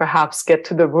to perhaps get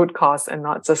to the root cause and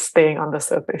not just staying on the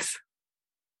surface?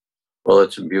 Well,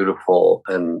 it's a beautiful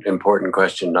and important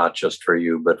question, not just for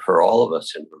you, but for all of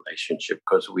us in relationship,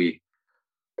 because we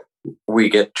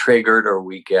get triggered or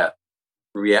we get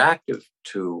reactive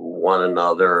to one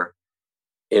another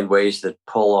in ways that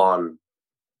pull on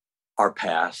our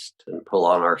past and pull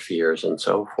on our fears and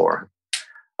so forth.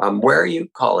 Where are you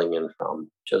calling in from,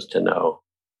 just to know?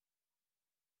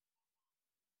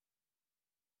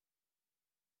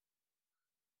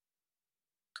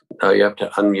 Oh, you have to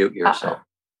unmute yourself.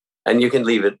 And you can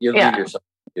leave it. You leave yourself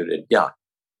muted. Yeah.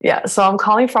 Yeah. So I'm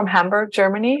calling from Hamburg,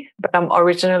 Germany, but I'm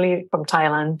originally from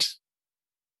Thailand.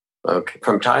 Okay.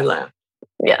 From Thailand.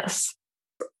 Yes.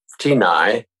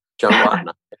 Tinai,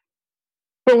 Jangwat.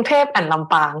 กรุงเทพ and ล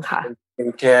ำปางค่ะ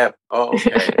Cap. Oh,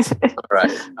 okay. All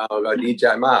right. I'll go DJ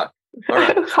Mark. All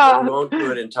right. We won't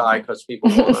do it in Thai because people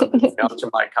won't couch.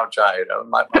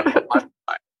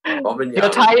 Your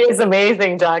Thai is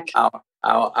amazing, Jack.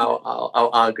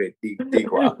 I'll good.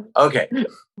 Okay.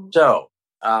 So,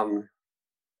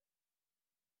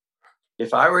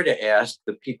 if I were to ask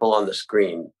the people on the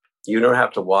screen, you don't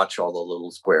have to watch all the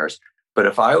little squares, but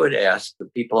if I would ask the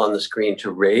people on the screen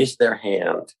to raise their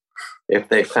hand if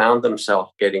they found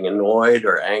themselves getting annoyed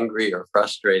or angry or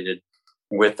frustrated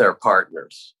with their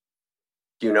partners,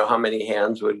 do you know how many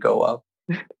hands would go up?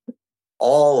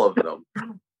 All of them.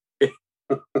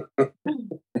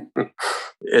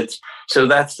 So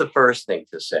that's the first thing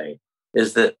to say,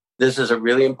 is that this is a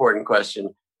really important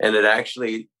question, and it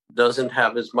actually doesn't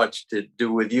have as much to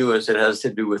do with you as it has to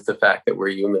do with the fact that we're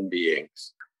human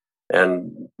beings,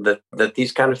 and that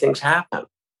these kind of things happen.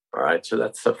 All right, so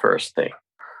that's the first thing.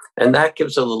 And that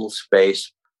gives a little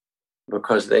space,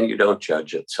 because then you don't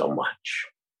judge it so much.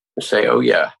 You say, oh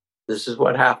yeah, this is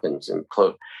what happens.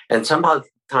 And somehow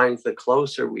times the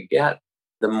closer we get,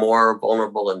 the more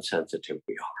vulnerable and sensitive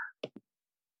we are.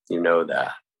 You know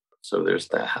that. So there's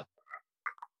that.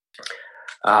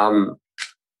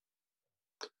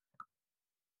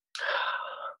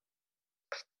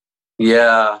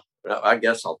 Yeah, I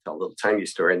guess I'll tell a little tiny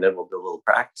story and then we'll do a little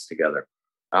practice together.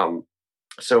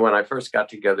 So when I first got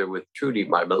together with Trudy,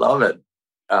 my beloved,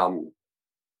 I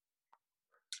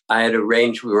had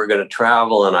arranged, we were going to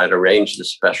travel, and I'd arranged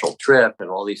this special trip and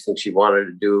all these things she wanted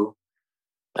to do.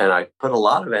 And I put a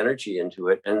lot of energy into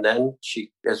it. And then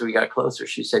as we got closer,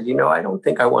 she said, I don't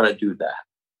think I want to do that.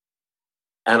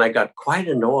 And I got quite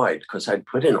annoyed because I'd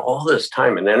put in all this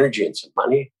time and energy and some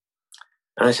money.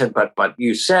 And I said, but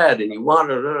you said, and you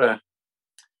wanted it.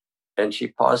 And she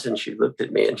paused and she looked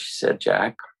at me and she said,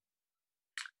 Jack,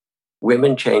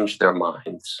 women change their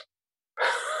minds.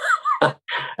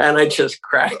 And I just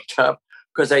cracked up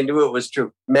because I knew it was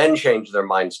true. Men change their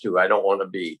minds too. I don't want to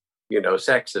be,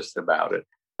 sexist about it.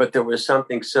 But there was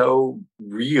something so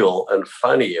real and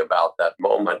funny about that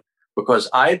moment, because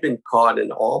I'd been caught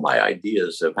in all my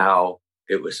ideas of how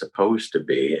it was supposed to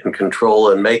be and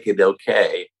control and make it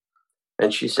okay.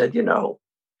 And she said,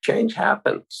 change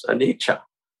happens, anicca.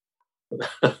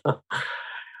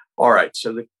 All right.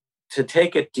 So to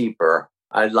take it deeper,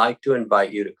 I'd like to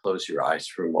invite you to close your eyes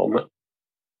for a moment.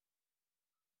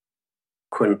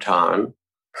 Kuntan.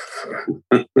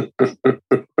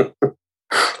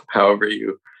 However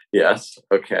yes,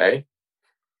 okay.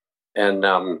 And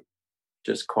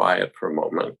just quiet for a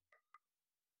moment.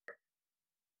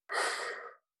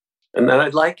 And then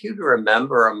I'd like you to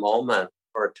remember a moment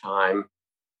or a time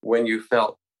when you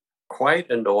felt quite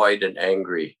annoyed and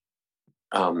angry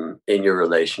in your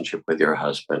relationship with your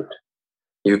husband.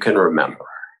 You can remember.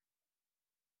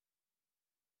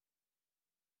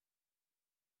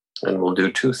 And we'll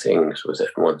do two things with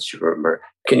it once you remember.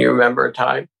 Can you remember a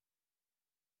time?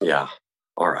 Yeah.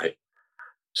 All right.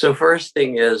 So first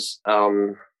thing is,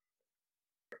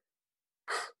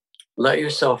 let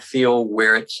yourself feel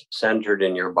where it's centered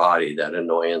in your body, that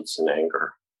annoyance and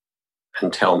anger.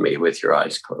 And tell me with your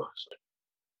eyes closed.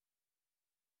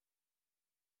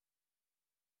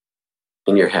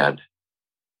 In your head.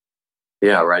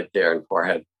 Yeah, right there in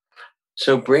forehead.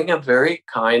 So bring a very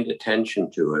kind attention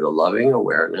to it, a loving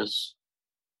awareness.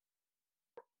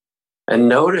 And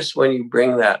notice when you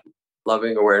bring that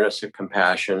loving awareness of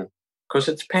compassion, because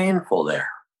it's painful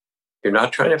there. You're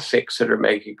not trying to fix it or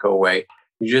make it go away.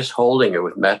 You're just holding it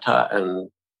with metta and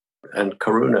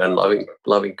karuna and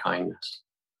loving kindness.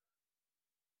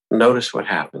 Notice what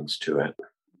happens to it.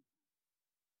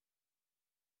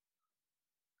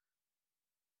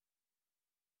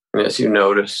 And as you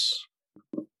notice,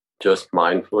 just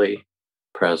mindfully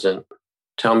present,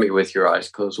 tell me with your eyes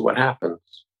closed, what happens?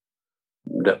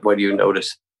 What do you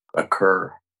notice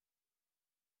occur?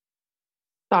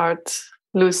 Start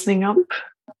loosening up.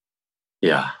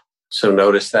 Yeah. So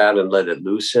notice that and let it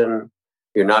loosen.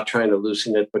 You're not trying to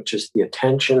loosen it, but just the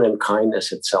attention and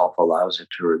kindness itself allows it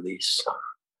to release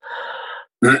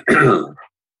some.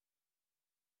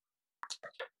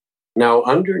 Now,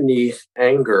 underneath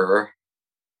anger,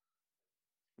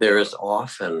 there is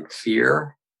often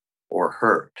fear or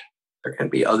hurt. There can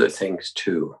be other things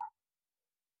too.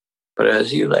 But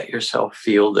as you let yourself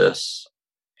feel this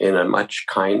in a much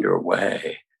kinder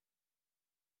way,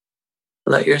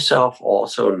 let yourself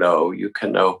also know, you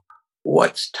can know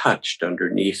what's touched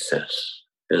underneath this.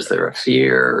 Is there a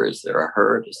fear? Is there a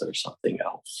hurt? Is there something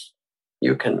else?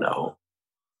 You can know.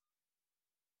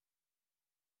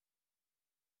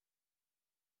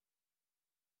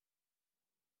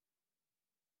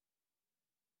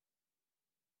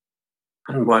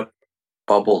 And what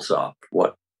bubbles up?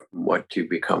 What do you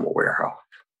become aware of?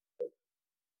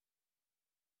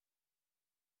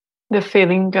 The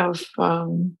feeling of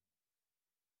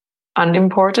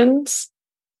unimportance.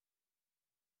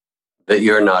 That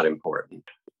you're not important.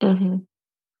 Mm-hmm.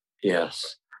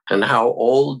 Yes. And how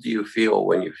old do you feel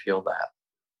when you feel that?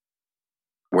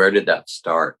 Where did that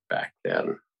start back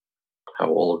then? How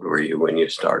old were you when you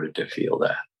started to feel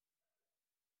that?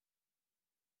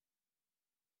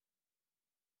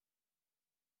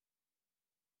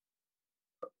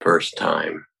 First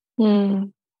time. I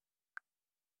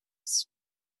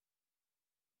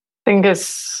think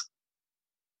it's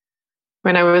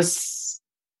when I was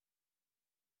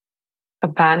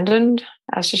abandoned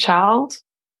as a child,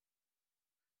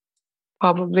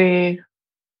 probably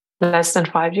less than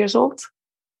 5 years old.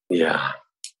 Yeah.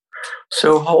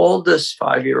 So hold this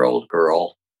 5-year-old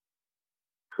girl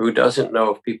who doesn't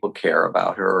know if people care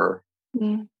about her.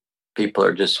 People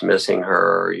are dismissing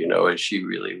her, is she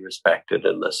really respected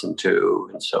and listened to,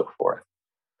 and so forth.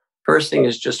 First thing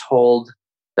is just hold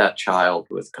that child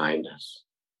with kindness,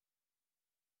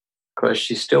 because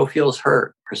she still feels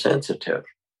hurt or sensitive.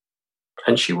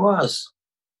 And she was.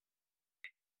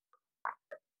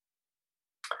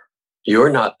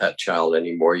 You're not that child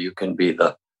anymore. You can be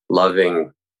the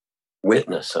loving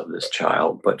witness of this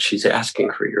child, but she's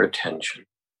asking for your attention.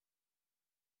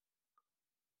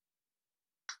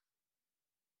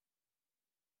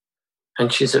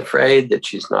 And she's afraid that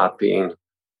she's not being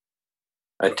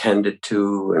attended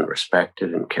to and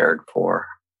respected and cared for.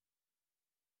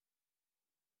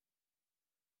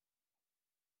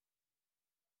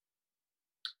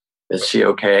 Is she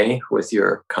okay with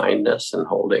your kindness and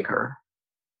holding her?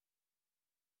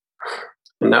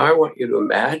 And now I want you to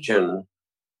imagine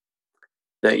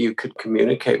that you could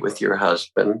communicate with your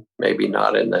husband, maybe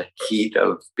not in the heat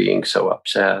of being so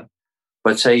upset,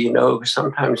 but say,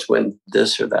 sometimes when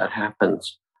this or that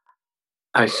happens,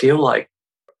 I feel like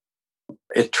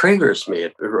it triggers me.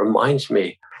 It reminds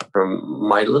me from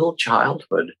my little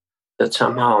childhood that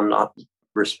somehow I'm not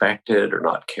respected or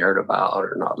not cared about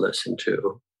or not listened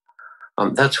to.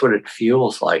 That's what it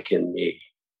feels like in me.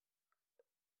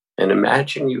 And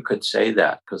imagine you could say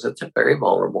that, because it's a very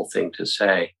vulnerable thing to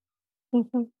say.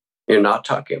 Mm-hmm. You're not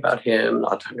talking about him,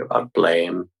 not talking about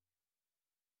blame.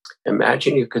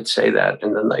 Imagine you could say that,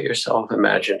 and then let yourself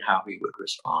imagine how he would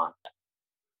respond.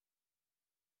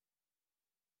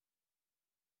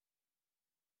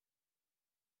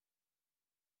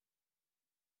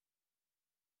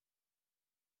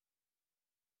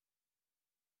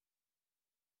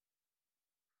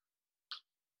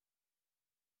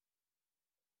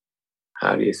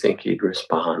 How do you think he'd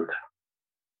respond?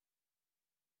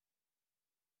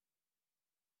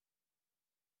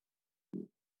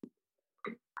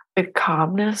 With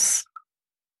calmness.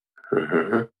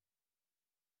 Mm-hmm.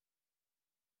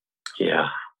 Yeah.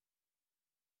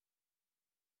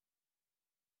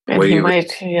 And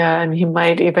he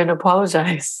might even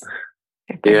apologize.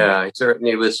 Yeah,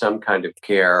 certainly with some kind of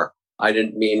care. I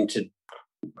didn't mean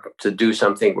to do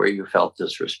something where you felt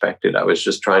disrespected. I was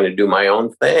just trying to do my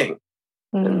own thing.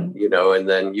 And, and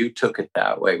then you took it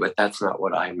that way, but that's not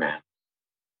what I meant.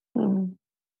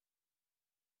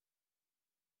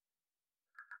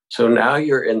 So now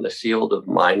you're in the field of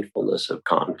mindfulness of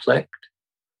conflict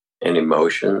and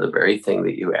emotion, the very thing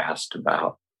that you asked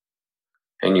about.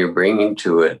 And you're bringing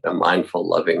to it a mindful,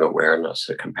 loving awareness,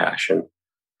 a compassion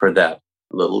for that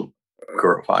little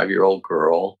girl, 5-year-old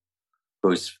girl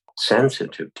who's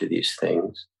sensitive to these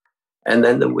things. And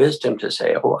then the wisdom to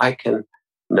say, I can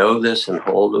know this and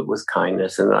hold it with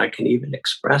kindness, and I can even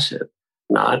express it,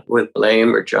 not with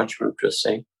blame or judgment, just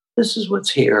saying, this is what's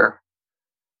here.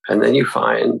 And then you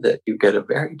find that you get a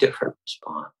very different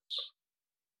response.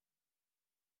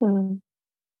 And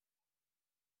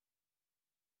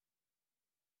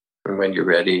when you're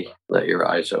ready, let your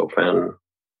eyes open.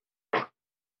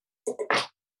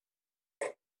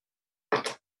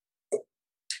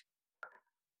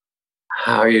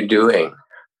 How are you doing?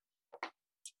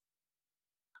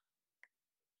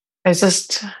 I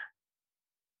just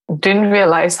didn't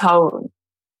realize how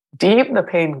deep the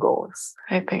pain goes,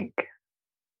 I think.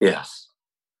 Yes.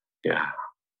 Yeah.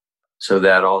 So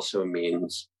that also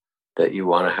means that you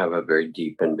want to have a very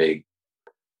deep and big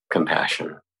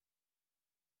compassion.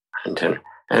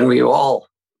 And we all,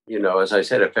 as I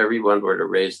said, if everyone were to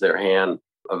raise their hand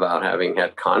about having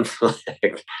had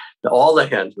conflict, all the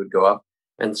hands would go up.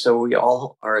 And so we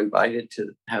all are invited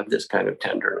to have this kind of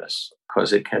tenderness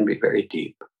because it can be very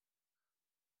deep.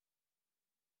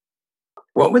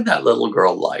 What would that little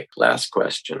girl like? Last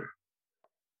question.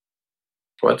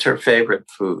 What's her favorite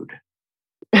food?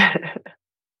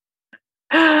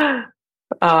 I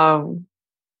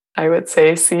would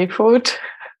say seafood.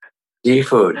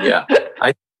 Seafood, yeah. I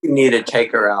think you need to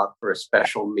take her out for a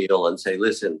special meal and say,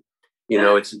 listen,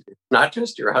 it's not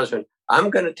just your husband.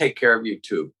 I'm going to take care of you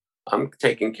too. I'm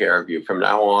taking care of you from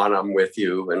now on. I'm with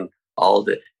you and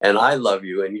and I love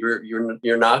you. And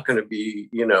you're not going to be,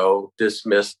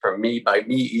 dismissed by me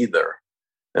either.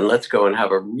 And let's go and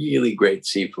have a really great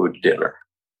seafood dinner.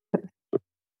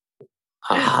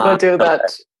 We'll do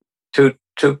that.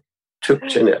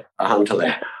 Tukchinit,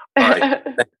 ahantale. All right.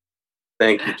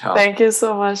 Thank you, Tom. Thank you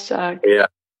so much, Jack. Yeah.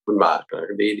 ขอบคุณมาก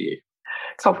ดี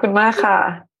ขอบคุณมากค่ะ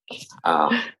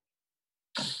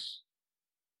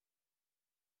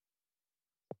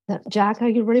Jack, are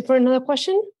you ready for another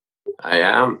question? I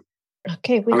am.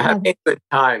 Okay, I'm having a good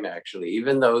time, actually,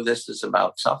 even though this is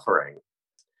about suffering.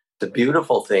 The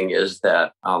beautiful thing is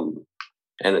that, and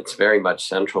it's very much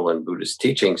central in Buddhist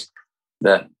teachings,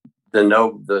 that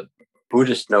the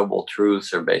Buddhist noble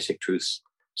truths or basic truths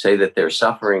say that there's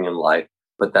suffering in life,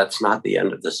 but that's not the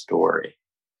end of the story.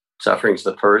 Suffering's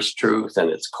the first truth and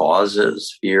its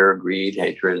causes, fear, greed,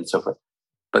 hatred, and so forth.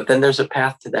 But then there's a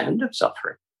path to the end of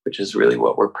suffering, which is really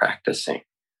what we're practicing.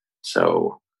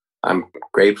 So I'm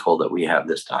grateful that we have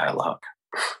this dialogue.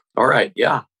 All right.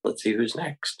 Yeah. Let's see who's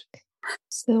next.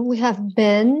 So we have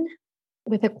Ben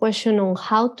with a question on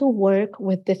how to work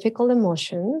with difficult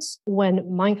emotions when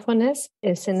mindfulness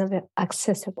isn't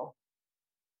accessible.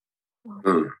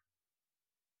 Hmm.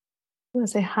 You want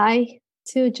to say hi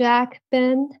to Jack,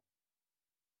 Ben?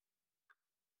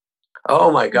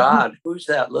 Oh my God. Who's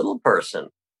that little person?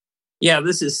 Yeah,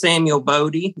 this is Samuel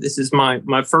Bodie. This is my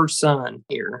first son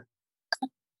here.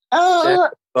 Samuel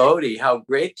Bodie, how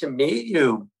great to meet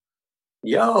you.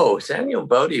 Yo, Samuel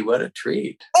Bodie, what a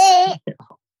treat.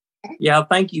 Yeah,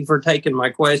 thank you for taking my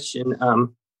question.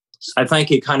 I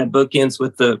think it kind of bookends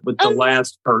with the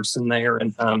last person there,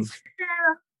 and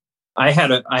I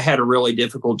had a really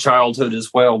difficult childhood as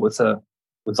well with a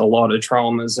lot of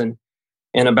traumas,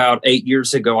 and about 8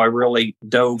 years ago I really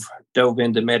dove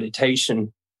into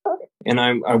meditation, and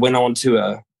I went on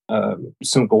to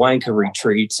some Goenka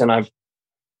retreats, and I've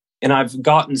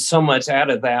gotten so much out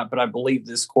of that, but I believe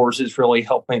this course has really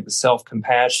helped me with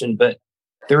self-compassion. But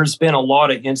there's been a lot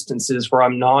of instances where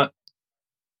I'm not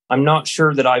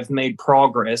sure that I've made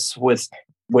progress with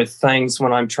things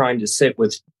when I'm trying to sit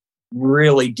with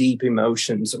really deep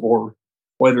emotions, or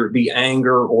whether it be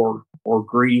anger or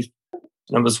grief.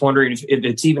 And I was wondering if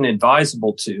it's even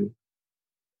advisable to.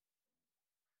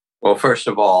 Well, first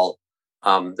of all,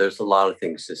 there's a lot of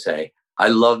things to say. I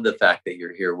love the fact that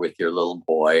you're here with your little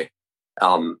boy.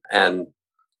 And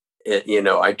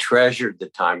I treasured the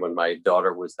time when my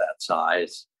daughter was that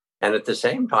size. And at the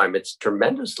same time, it's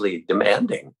tremendously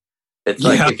demanding. It's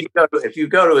like if you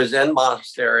go to a Zen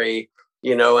monastery,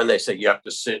 and they say you have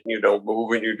to sit and you don't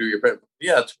move and you do your,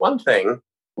 yeah, it's one thing.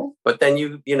 But then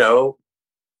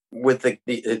with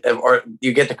or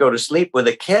you get to go to sleep with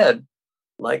a kid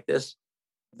like this,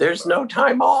 there's no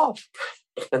time off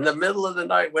in the middle of the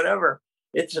night, whatever.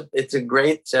 It's a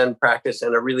great Zen practice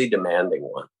and a really demanding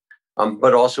one,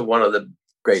 but also one of the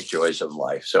great joys of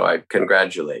life. So I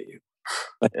congratulate you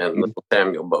and little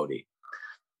Samuel Bodie.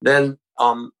 Then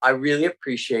I really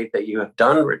appreciate that you have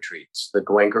done retreats. The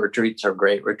Goenka retreats are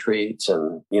great retreats,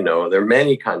 and there are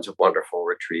many kinds of wonderful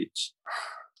retreats.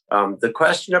 The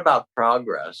question about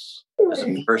progress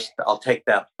first, I'll take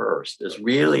that first, is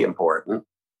really important.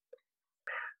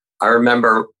 I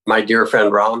remember my dear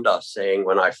friend Ramdas saying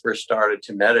when I first started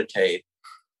to meditate,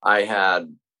 I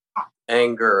had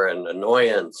anger and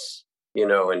annoyance,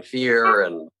 and fear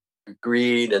and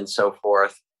greed and so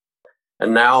forth.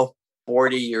 And now,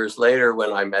 40 years later,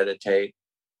 when I meditate,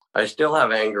 I still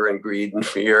have anger and greed and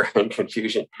fear and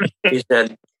confusion. He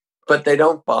said, but they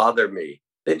don't bother me.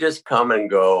 They just come and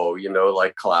go,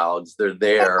 like clouds. They're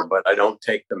there, but I don't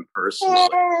take them personally.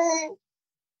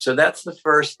 So that's the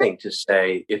first thing to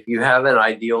say. If you have an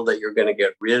ideal that you're going to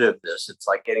get rid of this, it's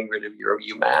like getting rid of your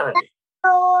humanity.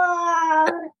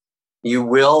 You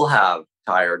will have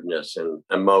tiredness and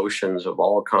emotions of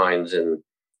all kinds, and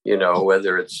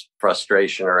whether it's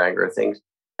frustration or anger, things,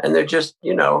 and they're just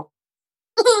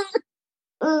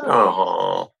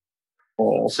oh.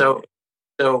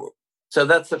 So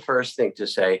that's the first thing to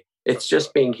say. It's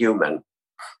just being human.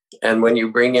 And when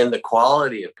you bring in the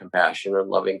quality of compassion and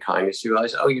loving kindness, you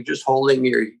realize, you're just holding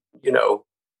your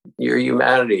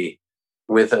humanity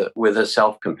with a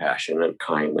self-compassion and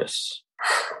kindness.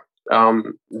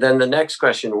 Then the next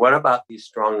question, what about these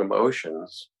strong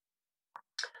emotions?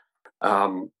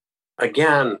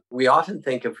 Again, we often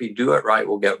think if we do it right,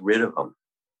 we'll get rid of them.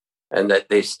 And that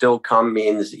they still come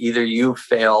means either you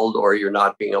failed or you're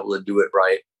not being able to do it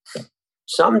right.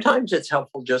 Sometimes it's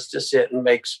helpful just to sit and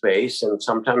make space. And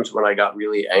sometimes when I got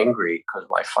really angry because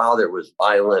my father was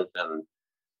violent and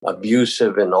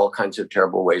abusive in all kinds of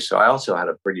terrible ways. So I also had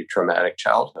a pretty traumatic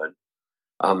childhood.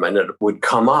 And it would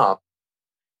come up.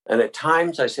 And at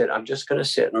times I said, I'm just going to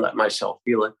sit and let myself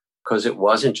feel it, because it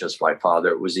wasn't just my father.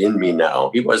 It was in me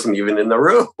now. He wasn't even in the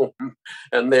room.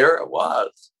 And there it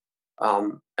was.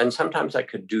 And sometimes I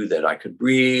could do that. I could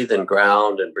breathe and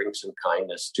ground and bring some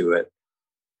kindness to it.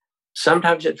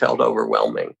 Sometimes it felt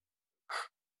overwhelming.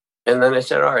 And then I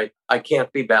said, all right, I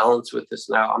can't be balanced with this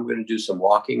now. I'm going to do some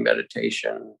walking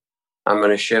meditation. I'm going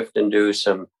to shift and do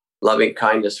some loving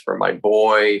kindness for my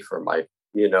boy, for my,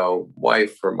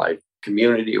 wife, for my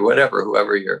community, whatever,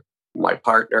 whoever my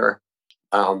partner.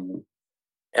 And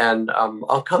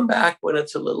I'll come back when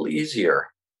it's a little easier,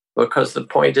 because the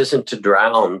point isn't to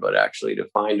drown, but actually to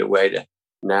find a way to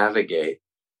navigate.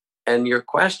 And your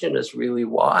question is really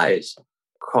wise,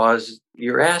 because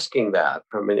you're asking that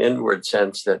from an inward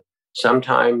sense that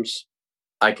sometimes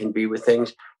I can be with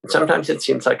things, and sometimes it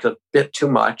seems like a bit too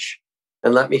much.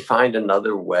 And let me find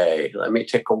another way. Let me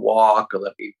take a walk, or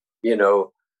let me,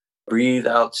 breathe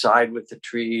outside with the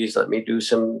trees. Let me do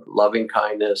some loving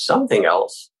kindness, something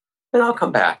else. And I'll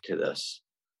come back to this.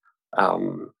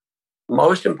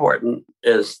 Most important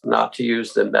is not to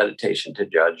use the meditation to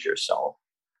judge yourself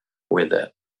with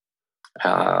it.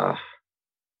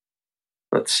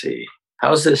 Let's see.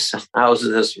 How's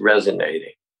this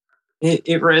resonating?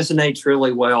 It resonates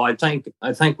really well. I think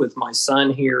with my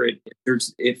son here,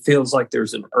 it feels like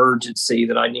there's an urgency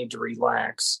that I need to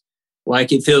relax.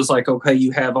 Like it feels like, okay, you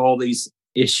have all these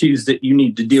issues that you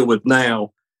need to deal with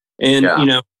now, and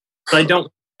I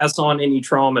don't pass on any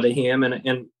trauma to him,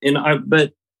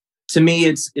 but to me,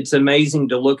 it's amazing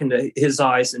to look into his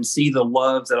eyes and see the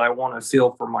love that I want to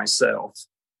feel for myself,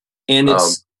 and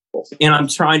and I'm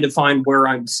trying to find where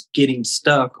I'm getting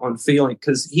stuck on feeling,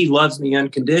 because he loves me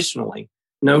unconditionally,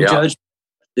 no judgment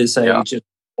at this age,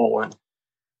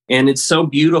 and it's so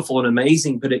beautiful and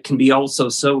amazing, but it can be also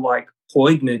so like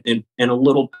poignant and a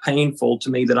little painful to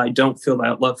me that I don't feel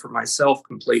that love for myself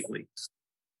completely.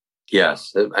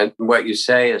 Yes, and what you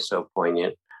say is so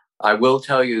poignant. I will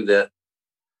tell you that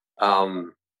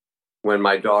when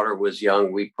my daughter was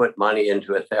young, we put money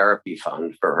into a therapy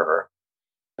fund for her.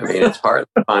 I mean, it's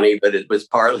partly funny, but it was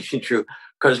partly true,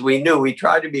 because we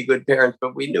tried to be good parents,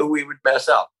 but we knew we would mess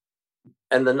up.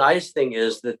 And the nice thing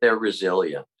is that they're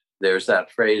resilient. There's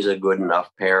that phrase, a good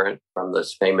enough parent, from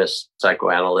this famous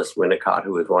psychoanalyst Winnicott,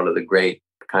 who was one of the great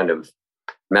kind of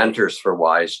mentors for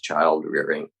wise child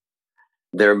rearing.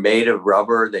 They're made of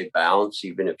rubber. They bounce.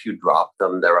 Even if you drop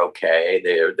them, they're okay.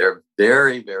 They're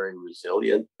very, very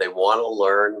resilient. They want to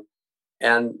learn.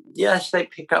 And yes, they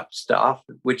pick up stuff,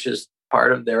 which is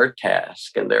part of their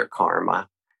task and their karma.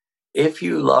 If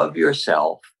you love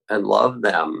yourself and love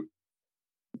them,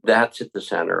 that's at the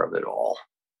center of it all.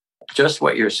 Just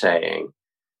what you're saying.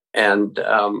 And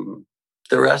the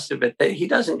rest of it, he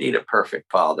doesn't need a perfect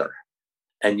father.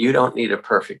 And you don't need a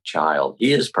perfect child.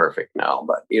 He is perfect now,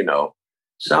 but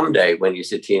someday when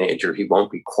he's a teenager, he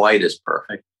won't be quite as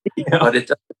perfect. But it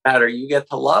doesn't matter. You get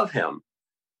to love him,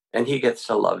 and he gets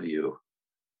to love you.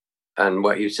 And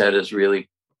what you said is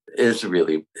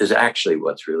actually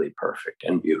what's really perfect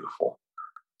and beautiful.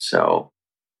 So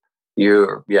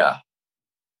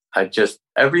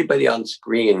everybody on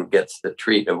screen gets the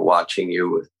treat of watching you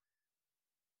with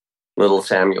little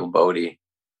Samuel Bodie,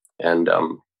 and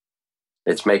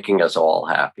it's making us all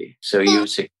happy. So you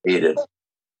succeeded.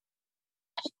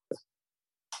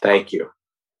 Thank you.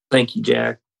 Thank you,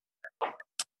 Jack.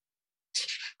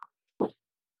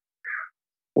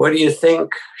 What do you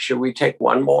think? Should we take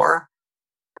one more?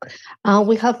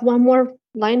 We have one more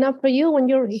lineup for you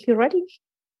if you're ready.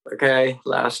 Okay,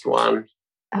 last one.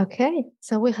 Okay,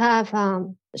 so we have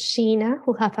Sheena,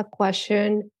 who have a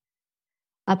question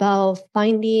about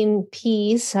finding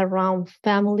peace around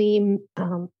family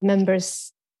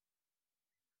members'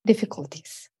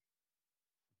 difficulties.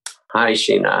 Hi,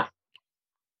 Sheena.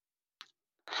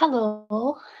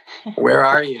 Hello. Where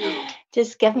are you?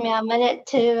 Just give me a minute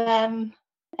to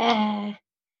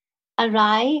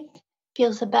arrive.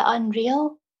 Feels a bit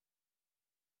unreal.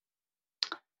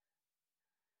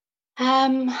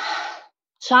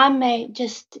 So I'm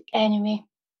just anyway.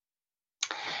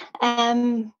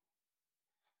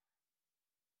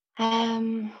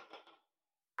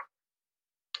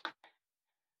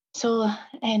 So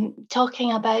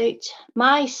talking about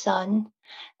my son,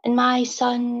 and my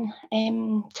son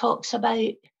talks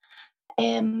about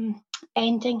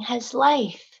ending his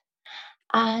life,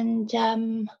 and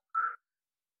and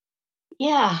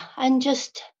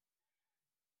just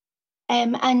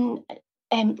and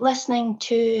listening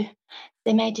to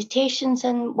the meditations,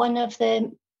 and one of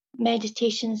the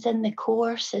meditations in the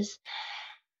course is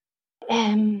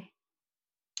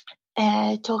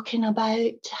talking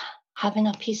about having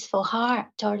a peaceful heart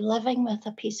or living with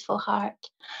a peaceful heart,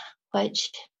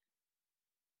 which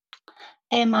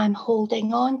I'm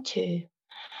holding on to.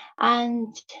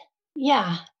 And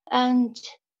and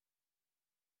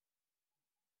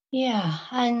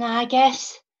I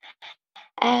guess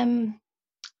I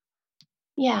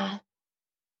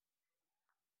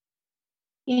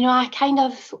kind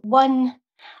of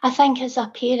I think as a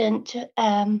parent,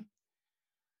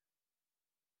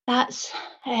 that's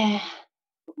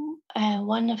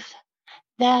one of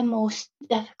the most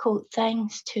difficult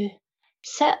things to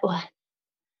sit with.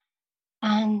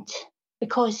 And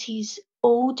because he's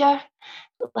older,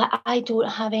 I don't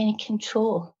have any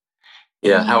control.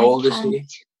 Yeah, how old is he?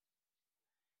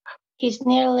 He's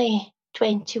nearly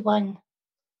 21.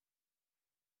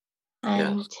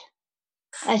 And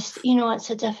as you know, it's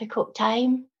a difficult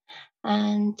time,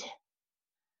 and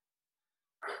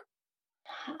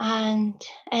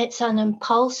it's an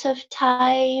impulsive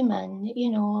time, and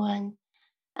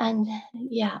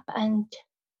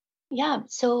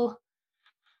so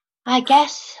I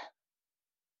guess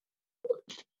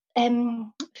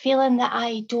feeling that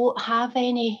I don't have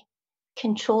any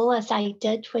control as I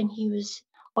did when he was,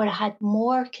 or I had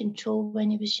more control when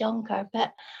he was younger,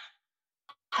 but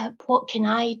what can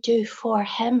I do for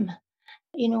him?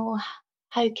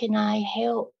 How can I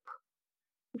help,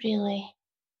 really?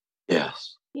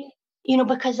 Yes.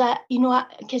 Because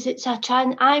it's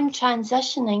I'm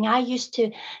transitioning. I used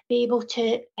to be able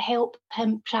to help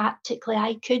him practically.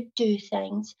 I could do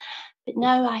things, but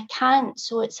now I can't.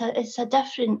 So it's a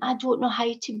different. I don't know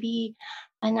how to be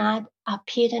a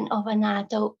parent of an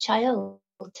adult child.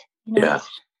 Yes.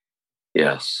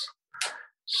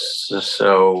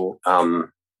 So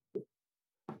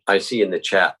I see in the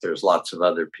chat there's lots of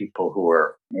other people who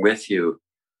are with you.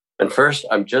 And first,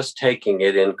 I'm just taking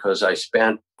it in because I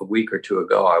spent a week or two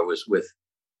ago, I was with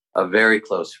a very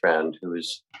close friend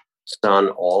whose son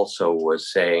also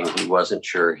was saying he wasn't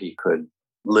sure he could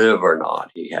live or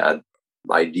not. He had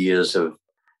ideas of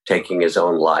taking his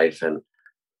own life. And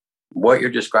what you're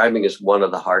describing is one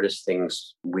of the hardest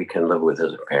things we can live with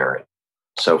as a parent.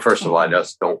 So first of all, I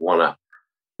just don't want to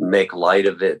make light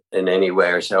of it in any way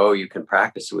or say, oh, you can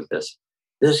practice with this.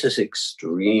 This is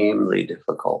extremely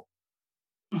difficult.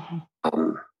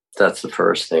 That's the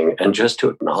first thing. And just to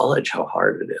acknowledge how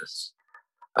hard it is.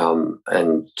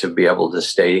 And to be able to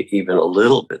stay even a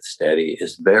little bit steady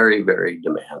is very, very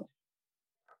demanding.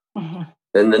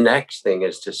 Then the next thing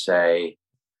is to say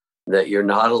that you're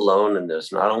not alone in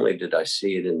this. Not only did I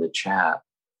see it in the chat,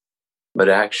 but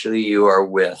actually you are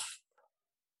with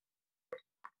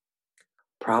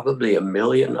probably 1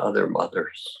 million other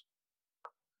mothers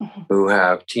who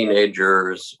have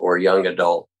teenagers or young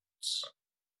adults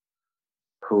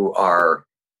who are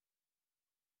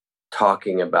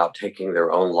talking about taking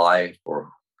their own life, or,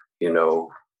 who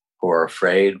are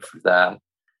afraid for that.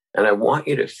 And I want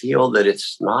you to feel that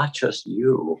it's not just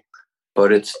you,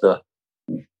 but it's the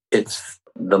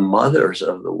mothers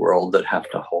of the world that have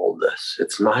to hold this.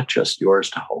 It's not just yours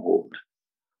to hold.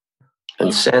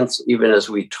 And sense, even as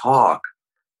we talk,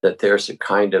 that there's a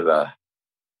kind of a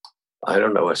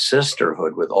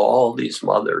sisterhood with all these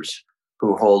mothers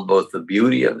who hold both the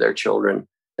beauty of their children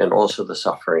and also the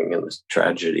suffering and the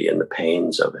tragedy and the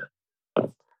pains of it.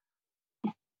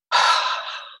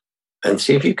 And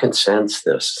see if you can sense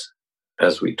this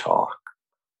as we talk.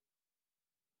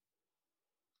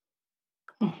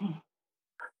 And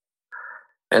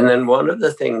then one of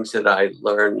the things that I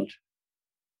learned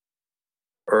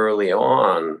early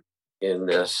on in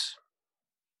this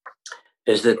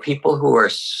is that people who are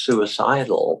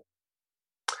suicidal,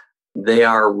 they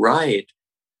are right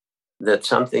that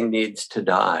something needs to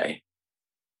die,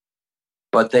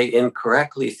 but they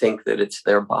incorrectly think that it's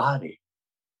their body.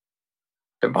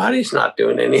 Their body's not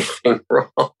doing anything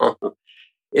wrong.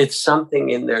 it's something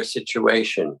in their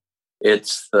situation.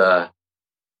 It's the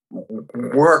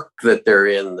work that they're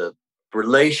in, the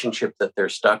relationship that they're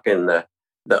stuck in, the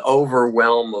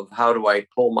overwhelm of how do I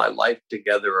pull my life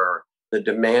together, or the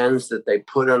demands that they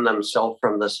put on themselves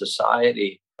from the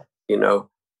society,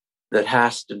 that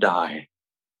has to die.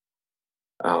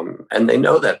 And they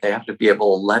know that they have to be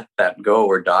able to let that go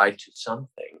or die to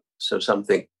something, so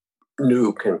something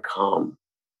new can come.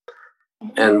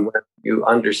 And when you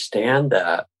understand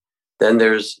that, then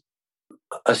there's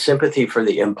a sympathy for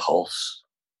the impulse,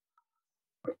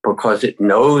 because it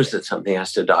knows that something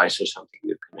has to die so something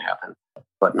new can happen,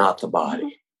 but not the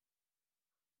body.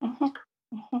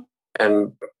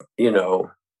 And,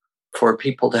 for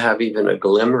people to have even a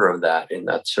glimmer of that in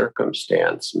that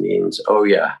circumstance means, oh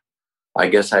yeah, I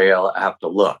guess I have to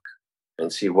look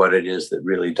and see what it is that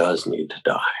really does need to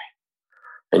die.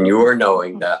 And you're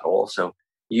knowing that also.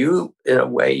 You, in a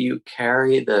way, you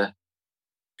carry the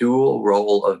dual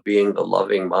role of being the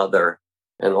loving mother,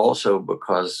 and also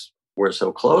because we're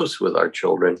so close with our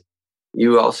children,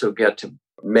 you also get to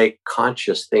make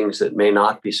conscious things that may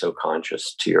not be so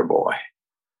conscious to your boy.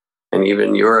 And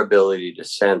even your ability to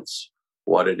sense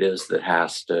what it is that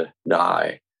has to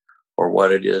die, or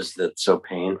what it is that's so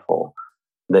painful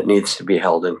that needs to be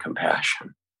held in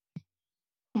compassion,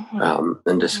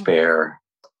 and despair,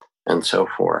 and so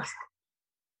forth.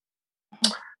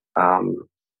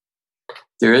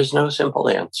 There is no simple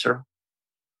answer,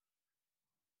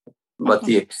 but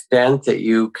the extent that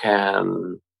you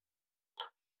can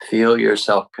feel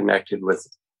yourself connected with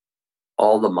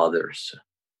all the mothers,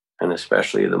 and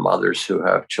especially the mothers who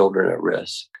have children at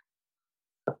risk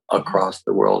across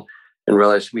the world, and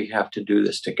realize we have to do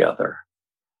this together,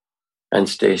 and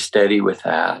stay steady with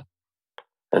that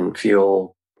and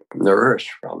feel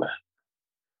nourished from it.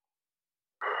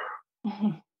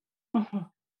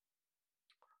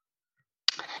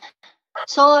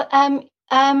 So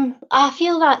I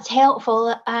feel that's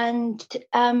helpful, and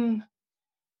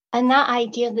that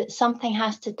idea that something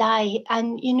has to die,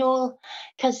 and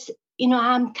because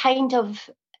I'm kind of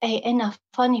in a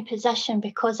funny position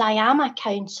because I am a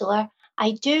counsellor.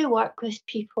 I do work with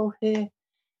people who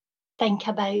think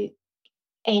about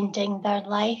ending their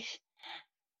life,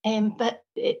 but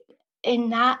in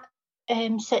that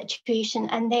situation,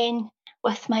 and then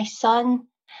with my son,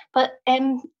 but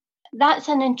that's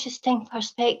an interesting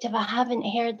perspective. I haven't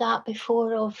heard that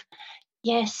before of,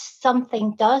 yes,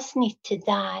 something does need to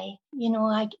die.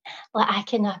 I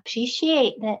can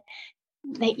appreciate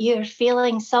that you're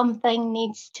feeling something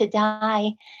needs to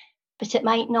die, but it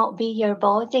might not be your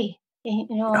body,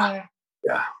 Yeah.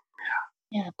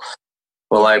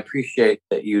 Well, I appreciate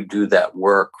that you do that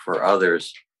work for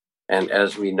others. And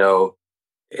as we know,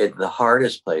 the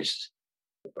hardest place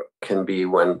can be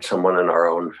when someone in our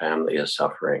own family is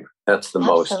suffering. That's the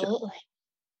Absolutely. most.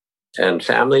 And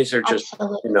families are just,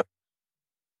 Absolutely.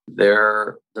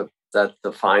 that's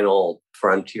the final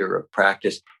frontier of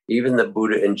practice. Even the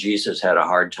Buddha and Jesus had a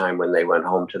hard time when they went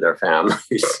home to their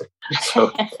families.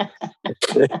 So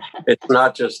it's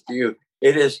not just you.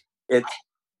 It's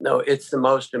the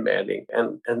most demanding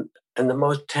and the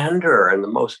most tender and the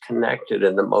most connected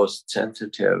and the most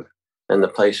sensitive, and the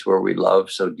place where we love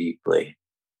so deeply.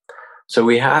 So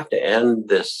we have to end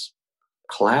this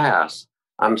class.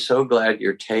 I'm so glad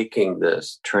you're taking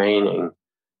this training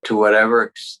to whatever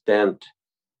extent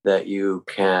that you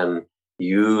can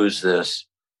use this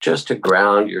just to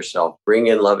ground yourself, bring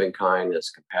in loving kindness,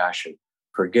 compassion,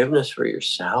 forgiveness for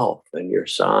yourself and your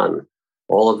son.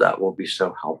 All of that will be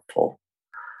so helpful.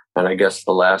 And I guess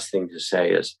the last thing to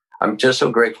say is I'm just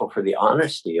so grateful for the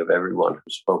honesty of everyone who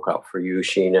spoke up for you,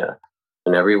 Sheena,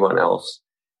 and everyone else.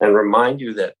 And remind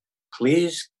you that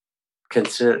please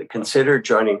consider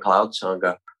joining Cloud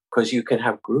Sangha, because you can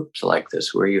have groups like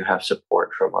this where you have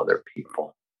support from other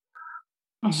people.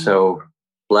 So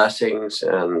blessings,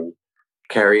 and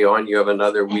carry on. You have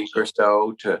another week or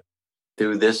so to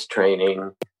do this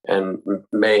training, and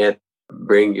may it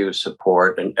bring you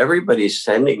support. And everybody's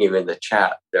sending you in the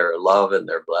chat their love and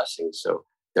their blessings. So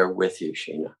they're with you,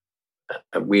 Sheena.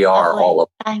 We are all of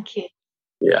them. Thank you.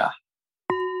 Yeah.